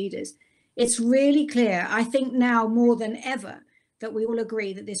midwifery leaders, it's really clear, I think now more than ever, that we all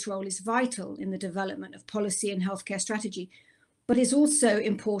agree that this role is vital in the development of policy and healthcare strategy. But it's also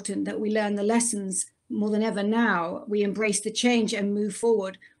important that we learn the lessons more than ever now. We embrace the change and move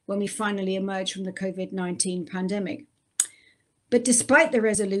forward when we finally emerge from the COVID-19 pandemic. But despite the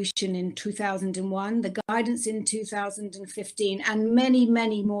resolution in 2001, the guidance in 2015, and many,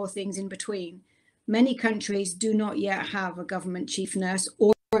 many more things in between, many countries do not yet have a government chief nurse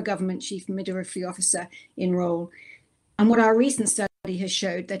or a government chief midwifery officer in role. And what our recent study has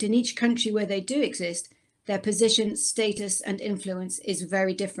showed that in each country where they do exist, their position, status, and influence is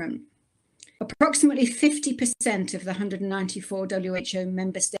very different. Approximately 50% of the 194 WHO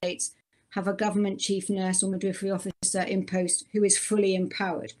member states have a government chief nurse or midwifery officer in post who is fully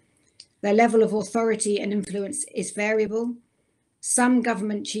empowered. Their level of authority and influence is variable. Some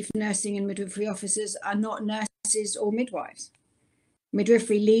government chief nursing and midwifery officers are not nurses or midwives.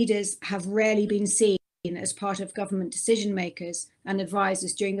 Midwifery leaders have rarely been seen as part of government decision makers and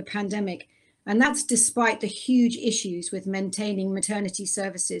advisors during the pandemic, and that's despite the huge issues with maintaining maternity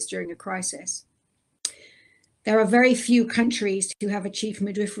services during a crisis. There are very few countries who have a chief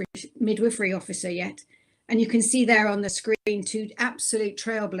midwifery officer yet, and you can see there on the screen two absolute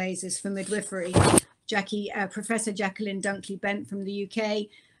trailblazers for midwifery, Professor Jacqueline Dunkley-Bent from the UK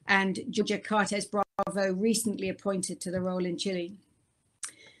and Georgia Cartes-Bravo, recently appointed to the role in Chile.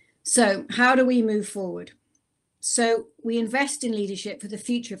 So how do we move forward? So we invest in leadership for the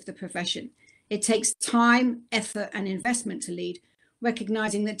future of the profession. It takes time, effort, and investment to lead,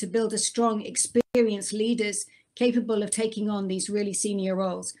 recognizing that to build a strong, experienced leaders capable of taking on these really senior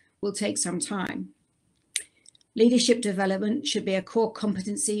roles will take some time. Leadership development should be a core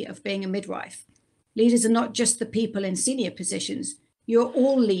competency of being a midwife. Leaders are not just the people in senior positions. You're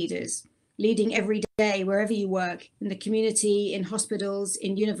all leaders, leading every day wherever you work, in the community, in hospitals,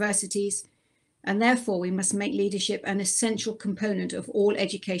 in universities, and therefore we must make leadership an essential component of all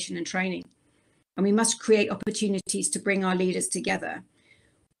education and training. And we must create opportunities to bring our leaders together.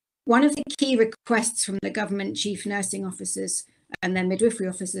 One of the key requests from the government chief nursing officers and their midwifery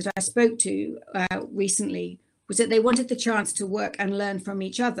officers that I spoke to recently was that they wanted the chance to work and learn from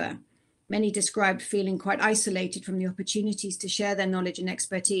each other. Many described feeling quite isolated from the opportunities to share their knowledge and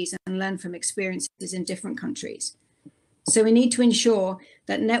expertise and learn from experiences in different countries. So we need to ensure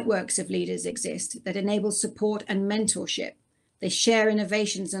that networks of leaders exist that enable support and mentorship. They share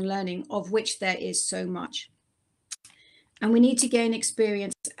innovations and learning, of which there is so much. And we need to gain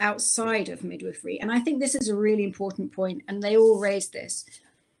experience outside of midwifery. And I think this is a really important point, and they all raised this.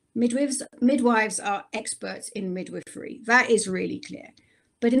 Midwives are experts in midwifery. That is really clear.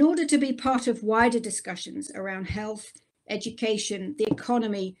 But in order to be part of wider discussions around health, education, the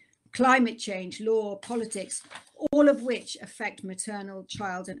economy, climate change, law, politics, all of which affect maternal,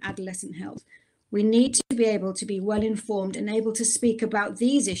 child, and adolescent health, we need to be able to be well informed and able to speak about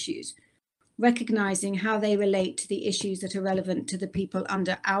these issues, recognizing how they relate to the issues that are relevant to the people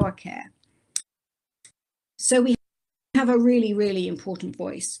under our care. So we have a really, really important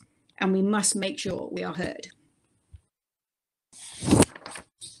voice, and we must make sure we are heard.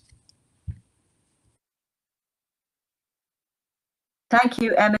 Thank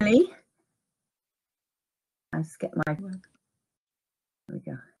you, Emily. Let's get my, there we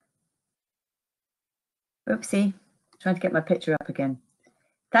go. Oopsie, trying to get my picture up again.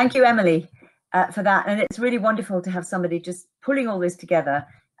 Thank you, Emily, for that. And it's really wonderful to have somebody just pulling all this together.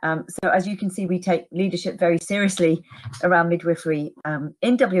 So as you can see, we take leadership very seriously around midwifery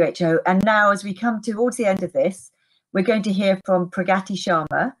in WHO. And now as we come towards the end of this, we're going to hear from Pragati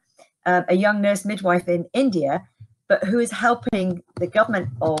Sharma, a young nurse midwife in India, but who is helping the government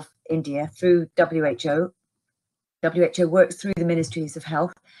of India through WHO. WHO works through the Ministries of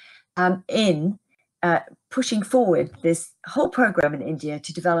Health in pushing forward this whole program in India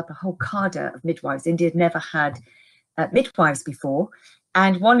to develop a whole cadre of midwives. India had never had midwives before.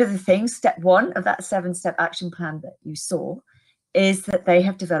 And one of the things, step one of that 7-step action plan that you saw, is that they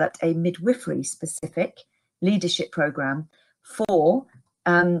have developed a midwifery specific leadership program for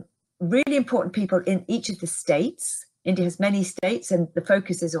really important people in each of the states. India has many states, and the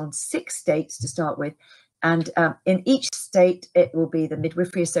focus is on 6 states to start with. And in each state, it will be the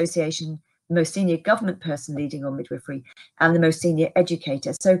Midwifery Association, the most senior government person leading on midwifery, and the most senior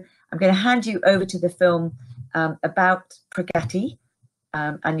educator. So I'm going to hand you over to the film about Pragati,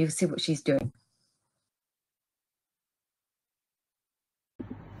 and you'll see what she's doing.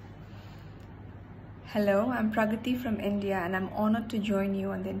 Hello, I'm Pragati from India, and I'm honored to join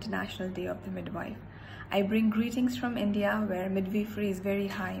you on the International Day of the Midwife. I bring greetings from India, where midwifery is very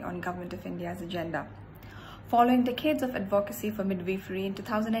high on Government of India's agenda. Following decades of advocacy for midwifery, in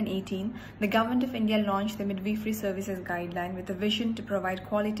 2018, the Government of India launched the Midwifery Services Guideline with a vision to provide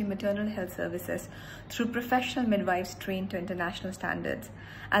quality maternal health services through professional midwives trained to international standards.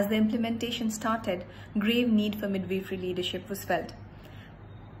 As the implementation started, grave need for midwifery leadership was felt.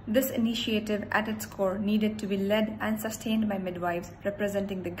 This initiative at its core needed to be led and sustained by midwives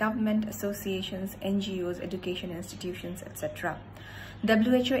representing the government, associations, NGOs, education institutions, etc.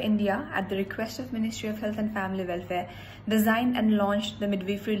 WHO India, at the request of Ministry of Health and Family Welfare, designed and launched the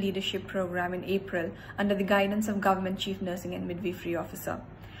Midwifery Leadership Program in April under the guidance of Government Chief Nursing and Midwifery Officer.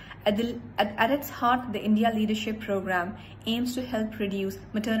 At its heart, the India Leadership Program aims to help reduce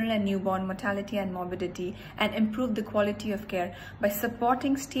maternal and newborn mortality and morbidity and improve the quality of care by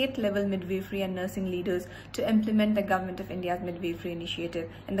supporting state-level midwifery and nursing leaders to implement the Government of India's midwifery initiative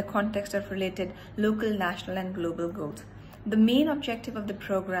in the context of related local, national and global goals. The main objective of the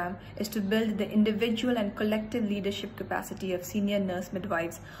program is to build the individual and collective leadership capacity of senior nurse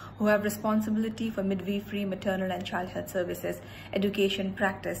midwives who have responsibility for midwifery, maternal and child health services, education,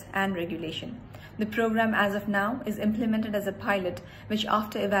 practice and regulation. The program as of now is implemented as a pilot, which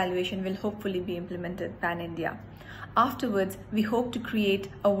after evaluation will hopefully be implemented pan-India. Afterwards, we hope to create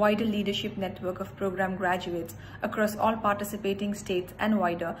a wider leadership network of program graduates across all participating states and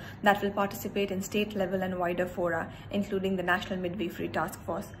wider that will participate in state level and wider fora, including the National Midwifery Task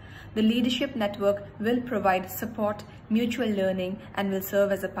Force. The leadership network will provide support, mutual learning, and will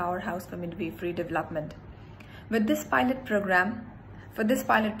serve as a powerhouse for midwifery development. With this pilot program, For this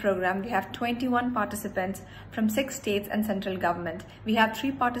pilot program, we have 21 participants from 6 states and central government. We have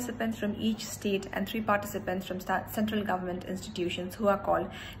 3 participants from each state and 3 participants from central government institutions who are called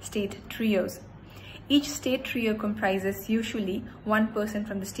state trios. Each state trio comprises usually 1 person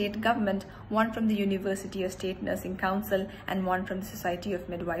from the state government, 1 from the University or State Nursing Council, and 1 from the Society of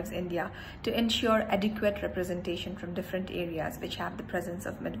Midwives India to ensure adequate representation from different areas which have the presence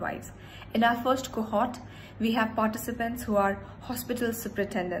of midwives. In our first cohort, we have participants who are hospital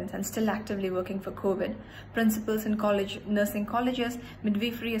superintendents and still actively working for COVID, principals in nursing colleges,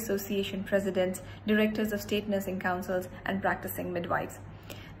 midwifery association presidents, directors of state nursing councils, and practicing midwives.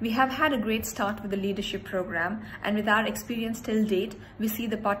 We have had a great start with the leadership program, and with our experience till date, we see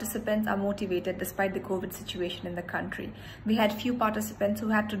the participants are motivated despite the COVID situation in the country. We had few participants who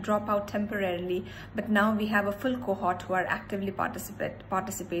had to drop out temporarily, but now we have a full cohort who are actively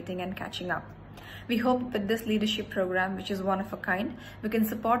participating and catching up. We hope with this leadership program, which is one of a kind, we can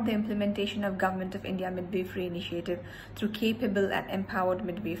support the implementation of Government of India Midwifery Initiative through capable and empowered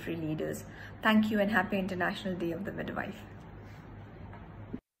midwifery leaders. Thank you and happy International Day of the Midwife.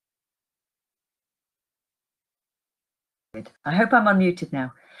 I hope I'm unmuted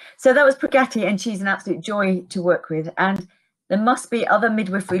now. So that was Pragati, and she's an absolute joy to work with. And there must be other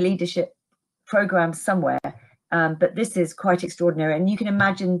midwifery leadership programs somewhere, but this is quite extraordinary. And you can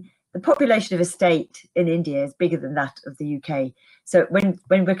imagine the population of a state in India is bigger than that of the UK. So when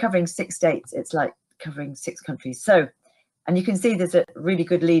we're covering 6 states, it's like covering 6 countries. So And you can see there's a really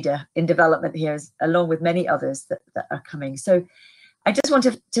good leader in development here, along with many others that are coming. So I just want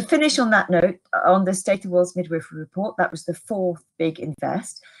to finish on that note, on the State of the World's Midwifery report. That was the 4th big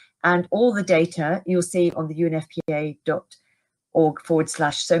invest. And all the data you'll see on the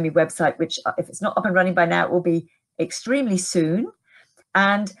unfpa.org/SOMI website, which if it's not up and running by now, it will be extremely soon.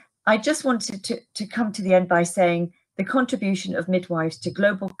 And I just wanted to come to the end by saying the contribution of midwives to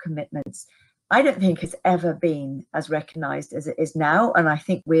global commitments, I don't think has ever been as recognised as it is now. And I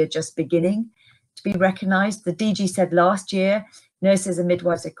think we're just beginning to be recognised. The DG said last year, nurses and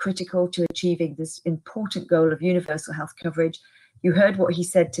midwives are critical to achieving this important goal of universal health coverage. You heard what he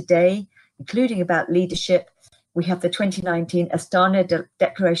said today, including about leadership. We have the 2019 Astana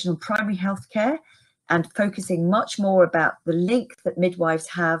Declaration on Primary Health Care, and focusing much more about the link that midwives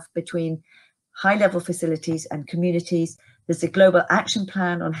have between high-level facilities and communities. There's a global action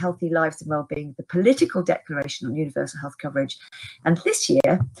plan on healthy lives and well-being, the political declaration on universal health coverage. And this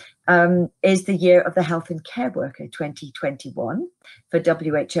year is the year of the health and care worker, 2021, for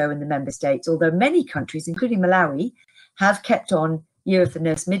WHO and the member states, although many countries, including Malawi, have kept on Year of the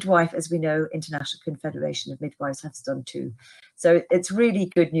Nurse Midwife. As we know, International Confederation of Midwives has done too. So it's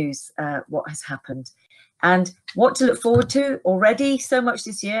really good news what has happened. And what to look forward to already so much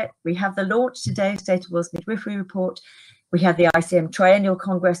this year. We have the launch today of State of the World's Midwifery report. We have the ICM Triennial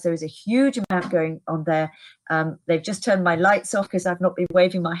Congress. There is a huge amount going on there. They've just turned my lights off because I've not been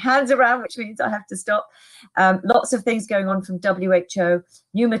waving my hands around, which means I have to stop. Lots of things going on from WHO,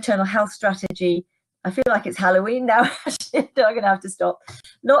 new maternal health strategy. I feel like it's Halloween now. I'm going to have to stop.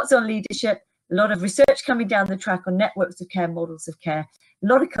 Lots on leadership, a lot of research coming down the track on networks of care, models of care, a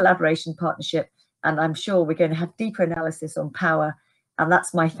lot of collaboration, partnership, and I'm sure we're going to have deeper analysis on power. And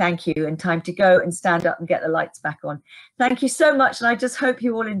that's my thank you, and time to go and stand up and get the lights back on. Thank you so much. And I just hope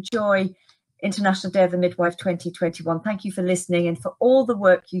you all enjoy International Day of the Midwife 2021. Thank you for listening and for all the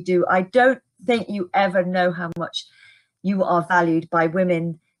work you do. I don't think you ever know how much you are valued by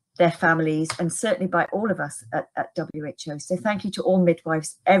women, their families, and certainly by all of us at WHO. So thank you to all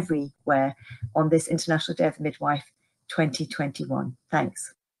midwives everywhere on this International Day of the Midwife 2021.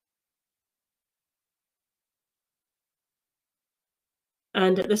 Thanks.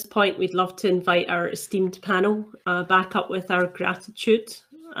 And at this point, we'd love to invite our esteemed panel back up with our gratitude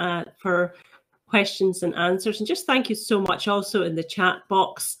for questions and answers. And just thank you so much also in the chat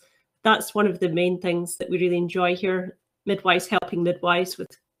box. That's one of the main things that we really enjoy here, midwives helping midwives with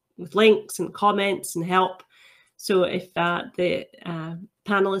links and comments and help. So if the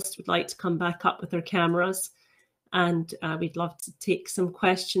panelists would like to come back up with their cameras, and we'd love to take some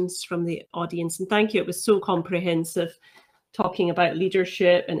questions from the audience. And thank you, it was so comprehensive, talking about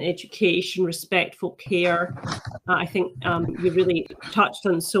leadership and education, respectful care. I think we really touched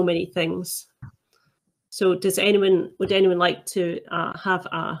on so many things. So would anyone like to have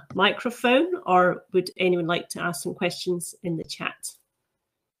a microphone, or would anyone like to ask some questions in the chat?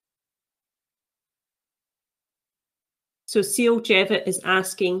 So Seal Jevitt is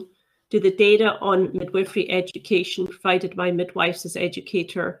asking, do the data on midwifery education provided by midwives as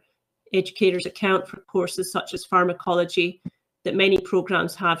educators account for courses such as pharmacology that many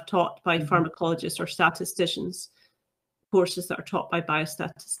programs have taught by pharmacologists or statisticians, courses that are taught by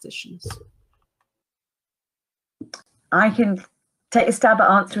biostatisticians? I can take a stab at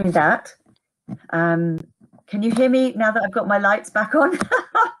answering that. Can you hear me now that I've got my lights back on?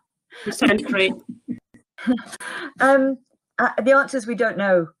 You sound great. The answer is we don't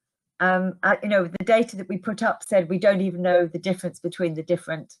know. The data that we put up said we don't even know the difference between the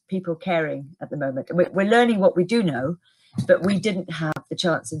different people caring at the moment. We're learning what we do know, but we didn't have the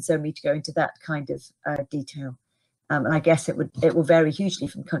chance in SOMI to go into that kind of detail. And I guess it will vary hugely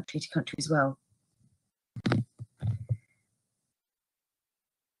from country to country as well.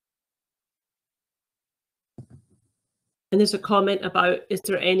 And there's a comment about, is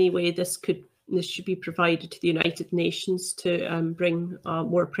there any way this should be provided to the United Nations to bring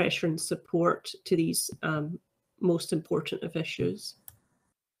more pressure and support to these most important of issues?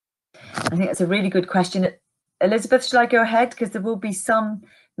 I think that's a really good question. Elizabeth, shall I go ahead? Because there will be some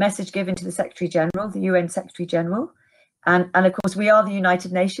message given to the Secretary General, the UN Secretary General. And of course, we are the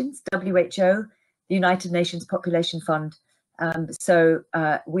United Nations, WHO, the United Nations Population Fund. So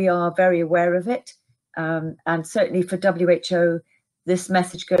we are very aware of it. And certainly for WHO, this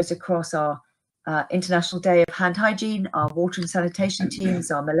message goes across our International Day of Hand Hygiene, our water and sanitation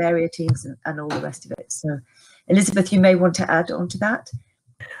teams, our malaria teams, and all the rest of it. So, Elizabeth, you may want to add on to that.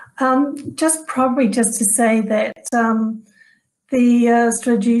 Just to say that the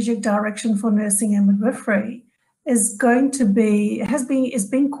strategic direction for nursing and midwifery is going to be, is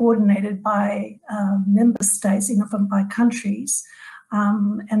being coordinated by member states, by countries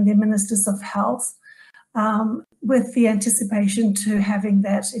and their ministers of health, with the anticipation to having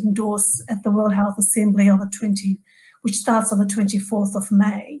that endorsed at the World Health Assembly on which starts on the 24th of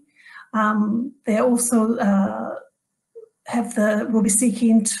May. They also will be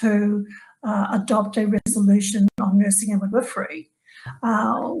seeking to adopt a resolution on nursing and midwifery,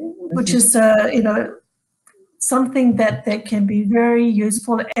 which is, something that can be very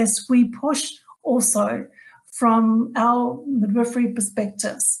useful as we push also from our midwifery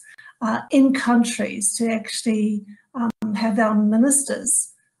perspectives in countries to actually have our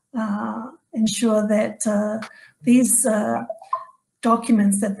ministers ensure that these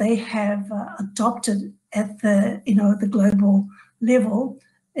documents that they have adopted at the global level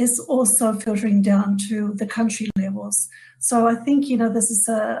is also filtering down to the country levels. So I think this is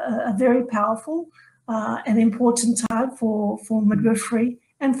a very powerful and important time for midwifery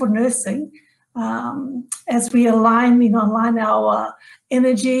and for nursing, as we align our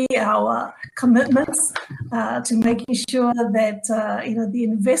energy, our commitments to making sure that the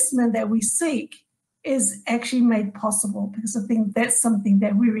investment that we seek is actually made possible, because I think that's something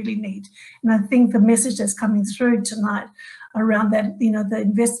that we really need. And I think the message that's coming through tonight around that, the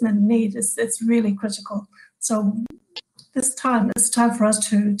investment need it's really critical. So it's time for us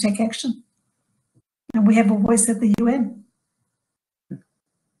to take action. And we have a voice at the UN.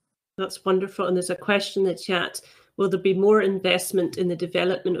 That's wonderful. And there's a question in the chat. Will there be more investment in the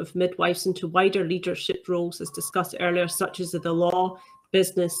development of midwives into wider leadership roles as discussed earlier, such as the law,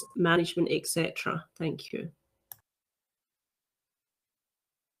 business, management, etc.? Thank you.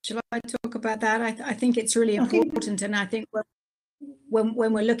 Shall I talk about that? I think it's really important. And I think when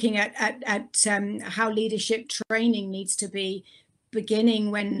we're looking at how leadership training needs to be,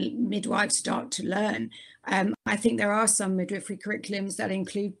 beginning when midwives start to learn. I think there are some midwifery curriculums that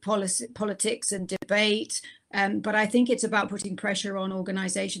include politics and debate, but I think it's about putting pressure on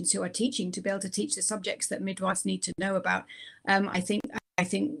organisations who are teaching to be able to teach the subjects that midwives need to know about. I think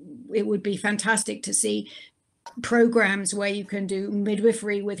it would be fantastic to see programs where you can do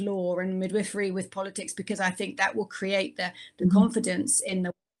midwifery with law and midwifery with politics, because I think that will create the confidence in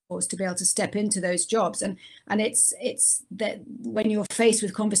the to be able to step into those jobs. And it's that when you're faced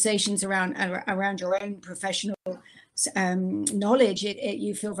with conversations around your own professional knowledge,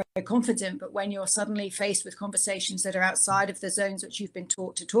 you feel very confident. But when you're suddenly faced with conversations that are outside of the zones which you've been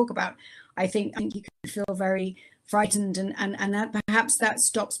taught to talk about, I think you can feel very frightened, and that perhaps that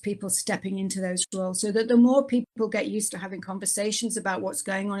stops people stepping into those roles. So that the more people get used to having conversations about what's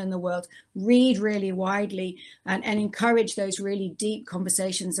going on in the world, read really widely, and encourage those really deep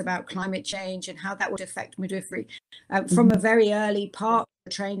conversations about climate change and how that would affect midwifery from a very early part of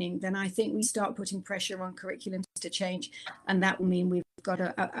the training, then I think we start putting pressure on curriculums to change, and that will mean we've got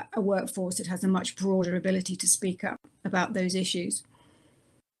a workforce that has a much broader ability to speak up about those issues.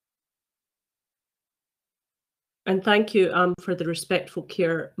 And thank you for the Respectful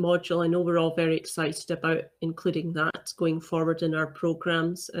Care module. I know we're all very excited about including that going forward in our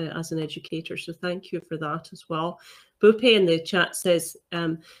programmes as an educator. So thank you for that as well. Bupe in the chat says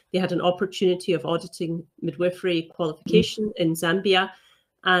they had an opportunity of auditing midwifery qualification in Zambia,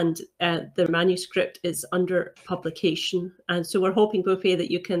 and their manuscript is under publication. And so we're hoping, Bupe, that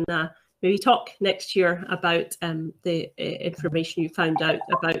you can maybe talk next year about the information you found out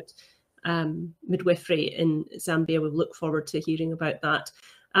about midwifery in Zambia. We look forward to hearing about that.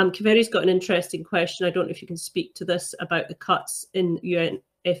 Kaveri's got an interesting question. I don't know if you can speak to this about the cuts in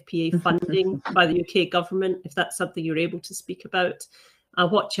UNFPA funding by the UK government, if that's something you're able to speak about.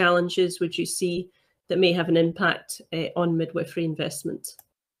 What challenges would you see that may have an impact on midwifery investment?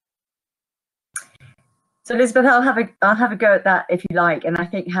 So Elizabeth, I'll have a go at that if you like. And I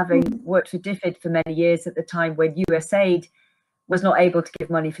think, having worked for DFID for many years at the time when USAID was not able to give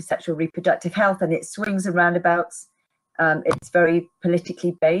money for sexual reproductive health, and it swings and roundabouts. It's very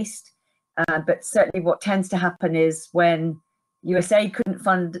politically based, but certainly what tends to happen is when USAID couldn't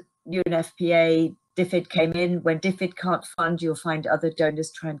fund UNFPA, DFID came in. When DFID can't fund, you'll find other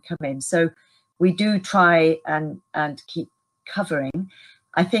donors try and come in. So we do try and keep covering.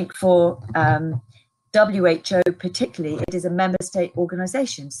 I think for WHO particularly, it is a member state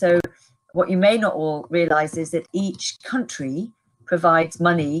organization. So what you may not all realize is that each country provides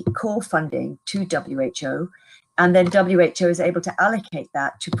money, core funding, to WHO, and then WHO is able to allocate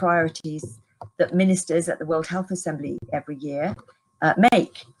that to priorities that ministers at the World Health Assembly every year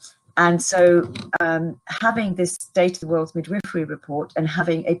make. And so having this State of the World's Midwifery report and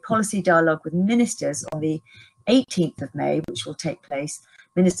having a policy dialogue with ministers on the 18th of May, which will take place,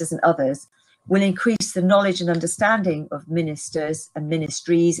 ministers and others, will increase the knowledge and understanding of ministers and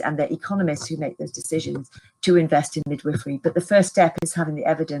ministries and the economists who make those decisions to invest in midwifery. But the first step is having the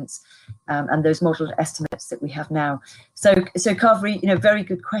evidence and those modelled estimates that we have now. So Kaveri, very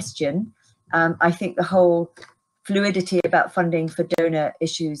good question. I think the whole fluidity about funding for donor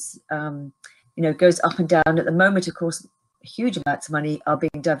issues, goes up and down. At the moment, of course, huge amounts of money are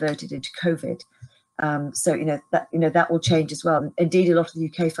being diverted into COVID. That will change as well. Indeed, a lot of the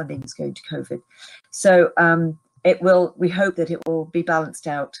UK funding is going to COVID. So we hope that it will be balanced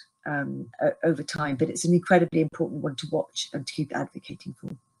out over time, but it's an incredibly important one to watch and to keep advocating for.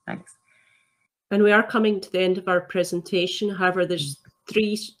 Thanks. And we are coming to the end of our presentation. However, there's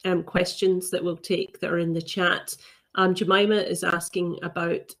 3 questions that we'll take that are in the chat. Jemima is asking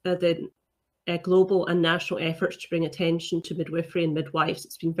about the global and national efforts to bring attention to midwifery and midwives.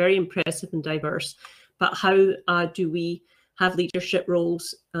 It's been very impressive and diverse, but how do we have leadership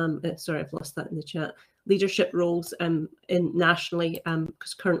roles? Sorry, I've lost that in the chat. Leadership roles in nationally,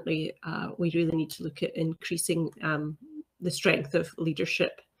 because currently we really need to look at increasing the strength of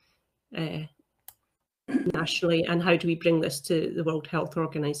leadership nationally, and how do we bring this to the World Health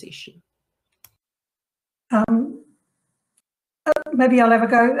Organization? Maybe I'll have a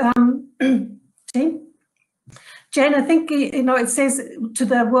go. Jane, I think it says to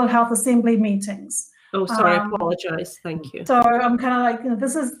the World Health Assembly meetings. Oh, sorry, I apologise. Thank you. So I'm kind of like,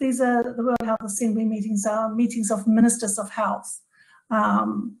 these are the World Health Assembly meetings, are meetings of ministers of health,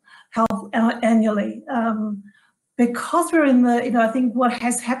 annually. Because we're in the, I think what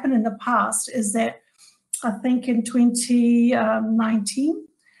has happened in the past is that I think in 2019,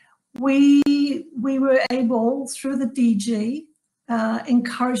 we were able, through the DG,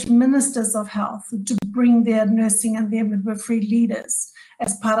 encourage ministers of health to bring their nursing and their midwifery leaders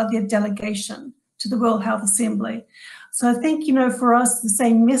as part of their delegation to the World Health Assembly. So I think, for us, the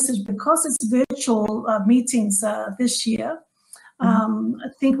same message, because it's virtual meetings this year, I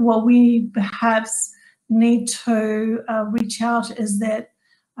think what we perhaps need to reach out is that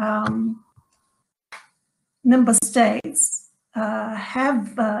member states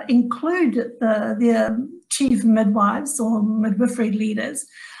have included their chief midwives or midwifery leaders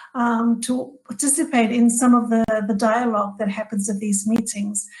to participate in some of the dialogue that happens at these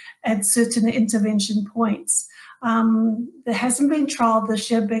meetings at certain intervention points. There hasn't been trial this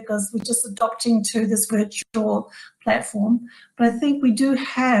year because we're just adopting to this virtual platform, but I think we do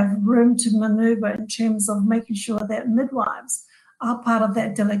have room to maneuver in terms of making sure that midwives are part of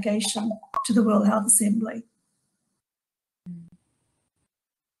that delegation to the World Health Assembly.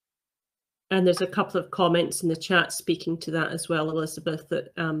 And there's a couple of comments in the chat speaking to that as well, Elizabeth,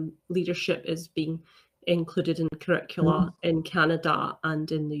 that leadership is being included in curricula in Canada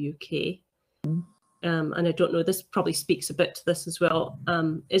and in the UK. And I don't know, this probably speaks a bit to this as well.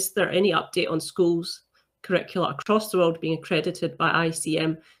 Is there any update on schools' curricula across the world being accredited by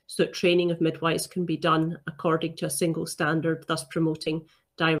ICM so that training of midwives can be done according to a single standard, thus promoting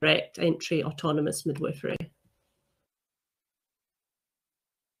direct entry autonomous midwifery?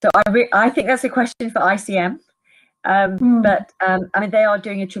 So I think that's a question for ICM, but I mean, they are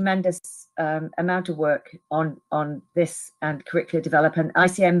doing a tremendous amount of work on this and curricular development.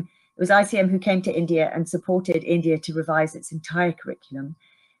 It was ICM who came to India and supported India to revise its entire curriculum,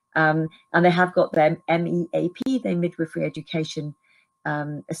 and they have got their MEAP, their Midwifery Education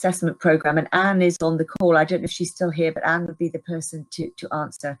Assessment Programme, and Anne is on the call. I don't know if she's still here, but Anne would be the person to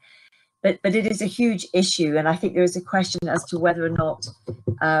answer. But it is a huge issue, and I think there is a question as to whether or not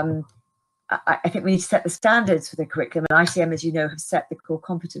I think we need to set the standards for the curriculum, and ICM, as you know, have set the core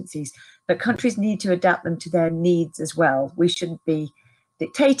competencies, but countries need to adapt them to their needs as well. We shouldn't be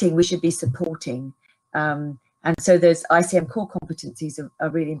dictating, we should be supporting. And so those ICM core competencies are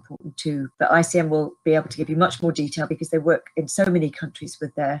really important too, but ICM will be able to give you much more detail because they work in so many countries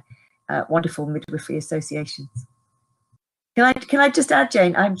with their wonderful midwifery associations. Can I just add,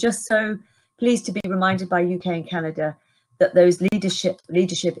 Jane, I'm just so pleased to be reminded by UK and Canada that those leadership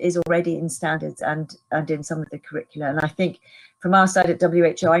is already in standards and in some of the curricula. And I think from our side at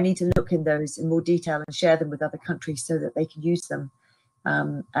WHO, I need to look in those in more detail and share them with other countries so that they can use them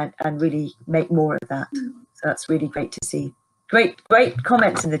and really make more of that. So that's really great to see. Great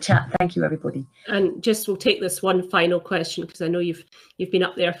comments in the chat. Thank you, everybody. And just we'll take this one final question because I know you've been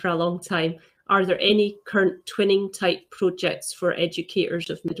up there for a long time. Are there any current twinning type projects for educators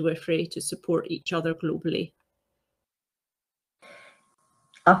of midwifery to support each other globally?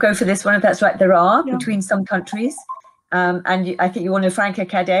 I'll go for this one if that's right. There are between some countries. And I think you want to know Franca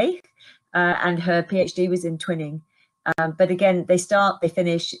Cadet and her PhD was in twinning. But again, they start, they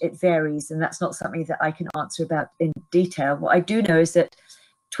finish, it varies. And that's not something that I can answer about in detail. What I do know is that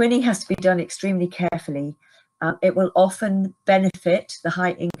twinning has to be done extremely carefully. It will often benefit the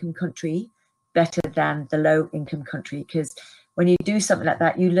high income country better than the low income country, because when you do something like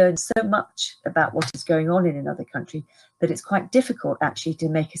that, you learn so much about what is going on in another country that it's quite difficult actually to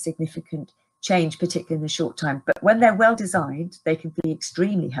make a significant change, particularly in the short time. But when they're well designed, they can be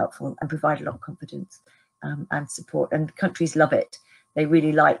extremely helpful and provide a lot of confidence and support. And countries love it. They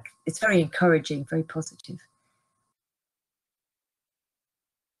really like, it's very encouraging, very positive.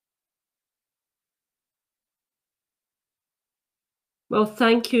 Well,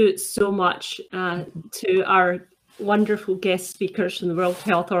 thank you so much to our wonderful guest speakers from the World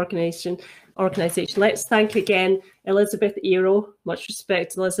Health Organization. Let's thank again Elizabeth Eero, much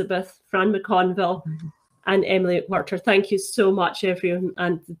respect Elizabeth, Fran McConville, and Emily McWhirter. Thank you so much, everyone,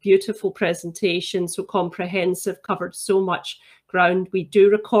 and the beautiful presentation, so comprehensive, covered so much ground. We do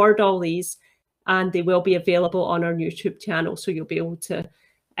record all these, and they will be available on our YouTube channel, so you'll be able to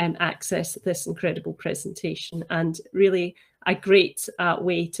access this incredible presentation, and really a great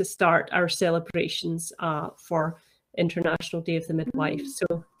way to start our celebrations for International Day of the Midwife.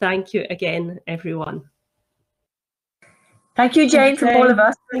 So thank you again, everyone. Thank you, Jane, from all of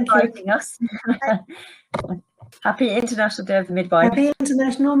us for Thank inviting us. Happy International Day of the Midwife. Happy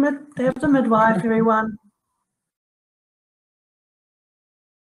International Day of the Midwife, everyone.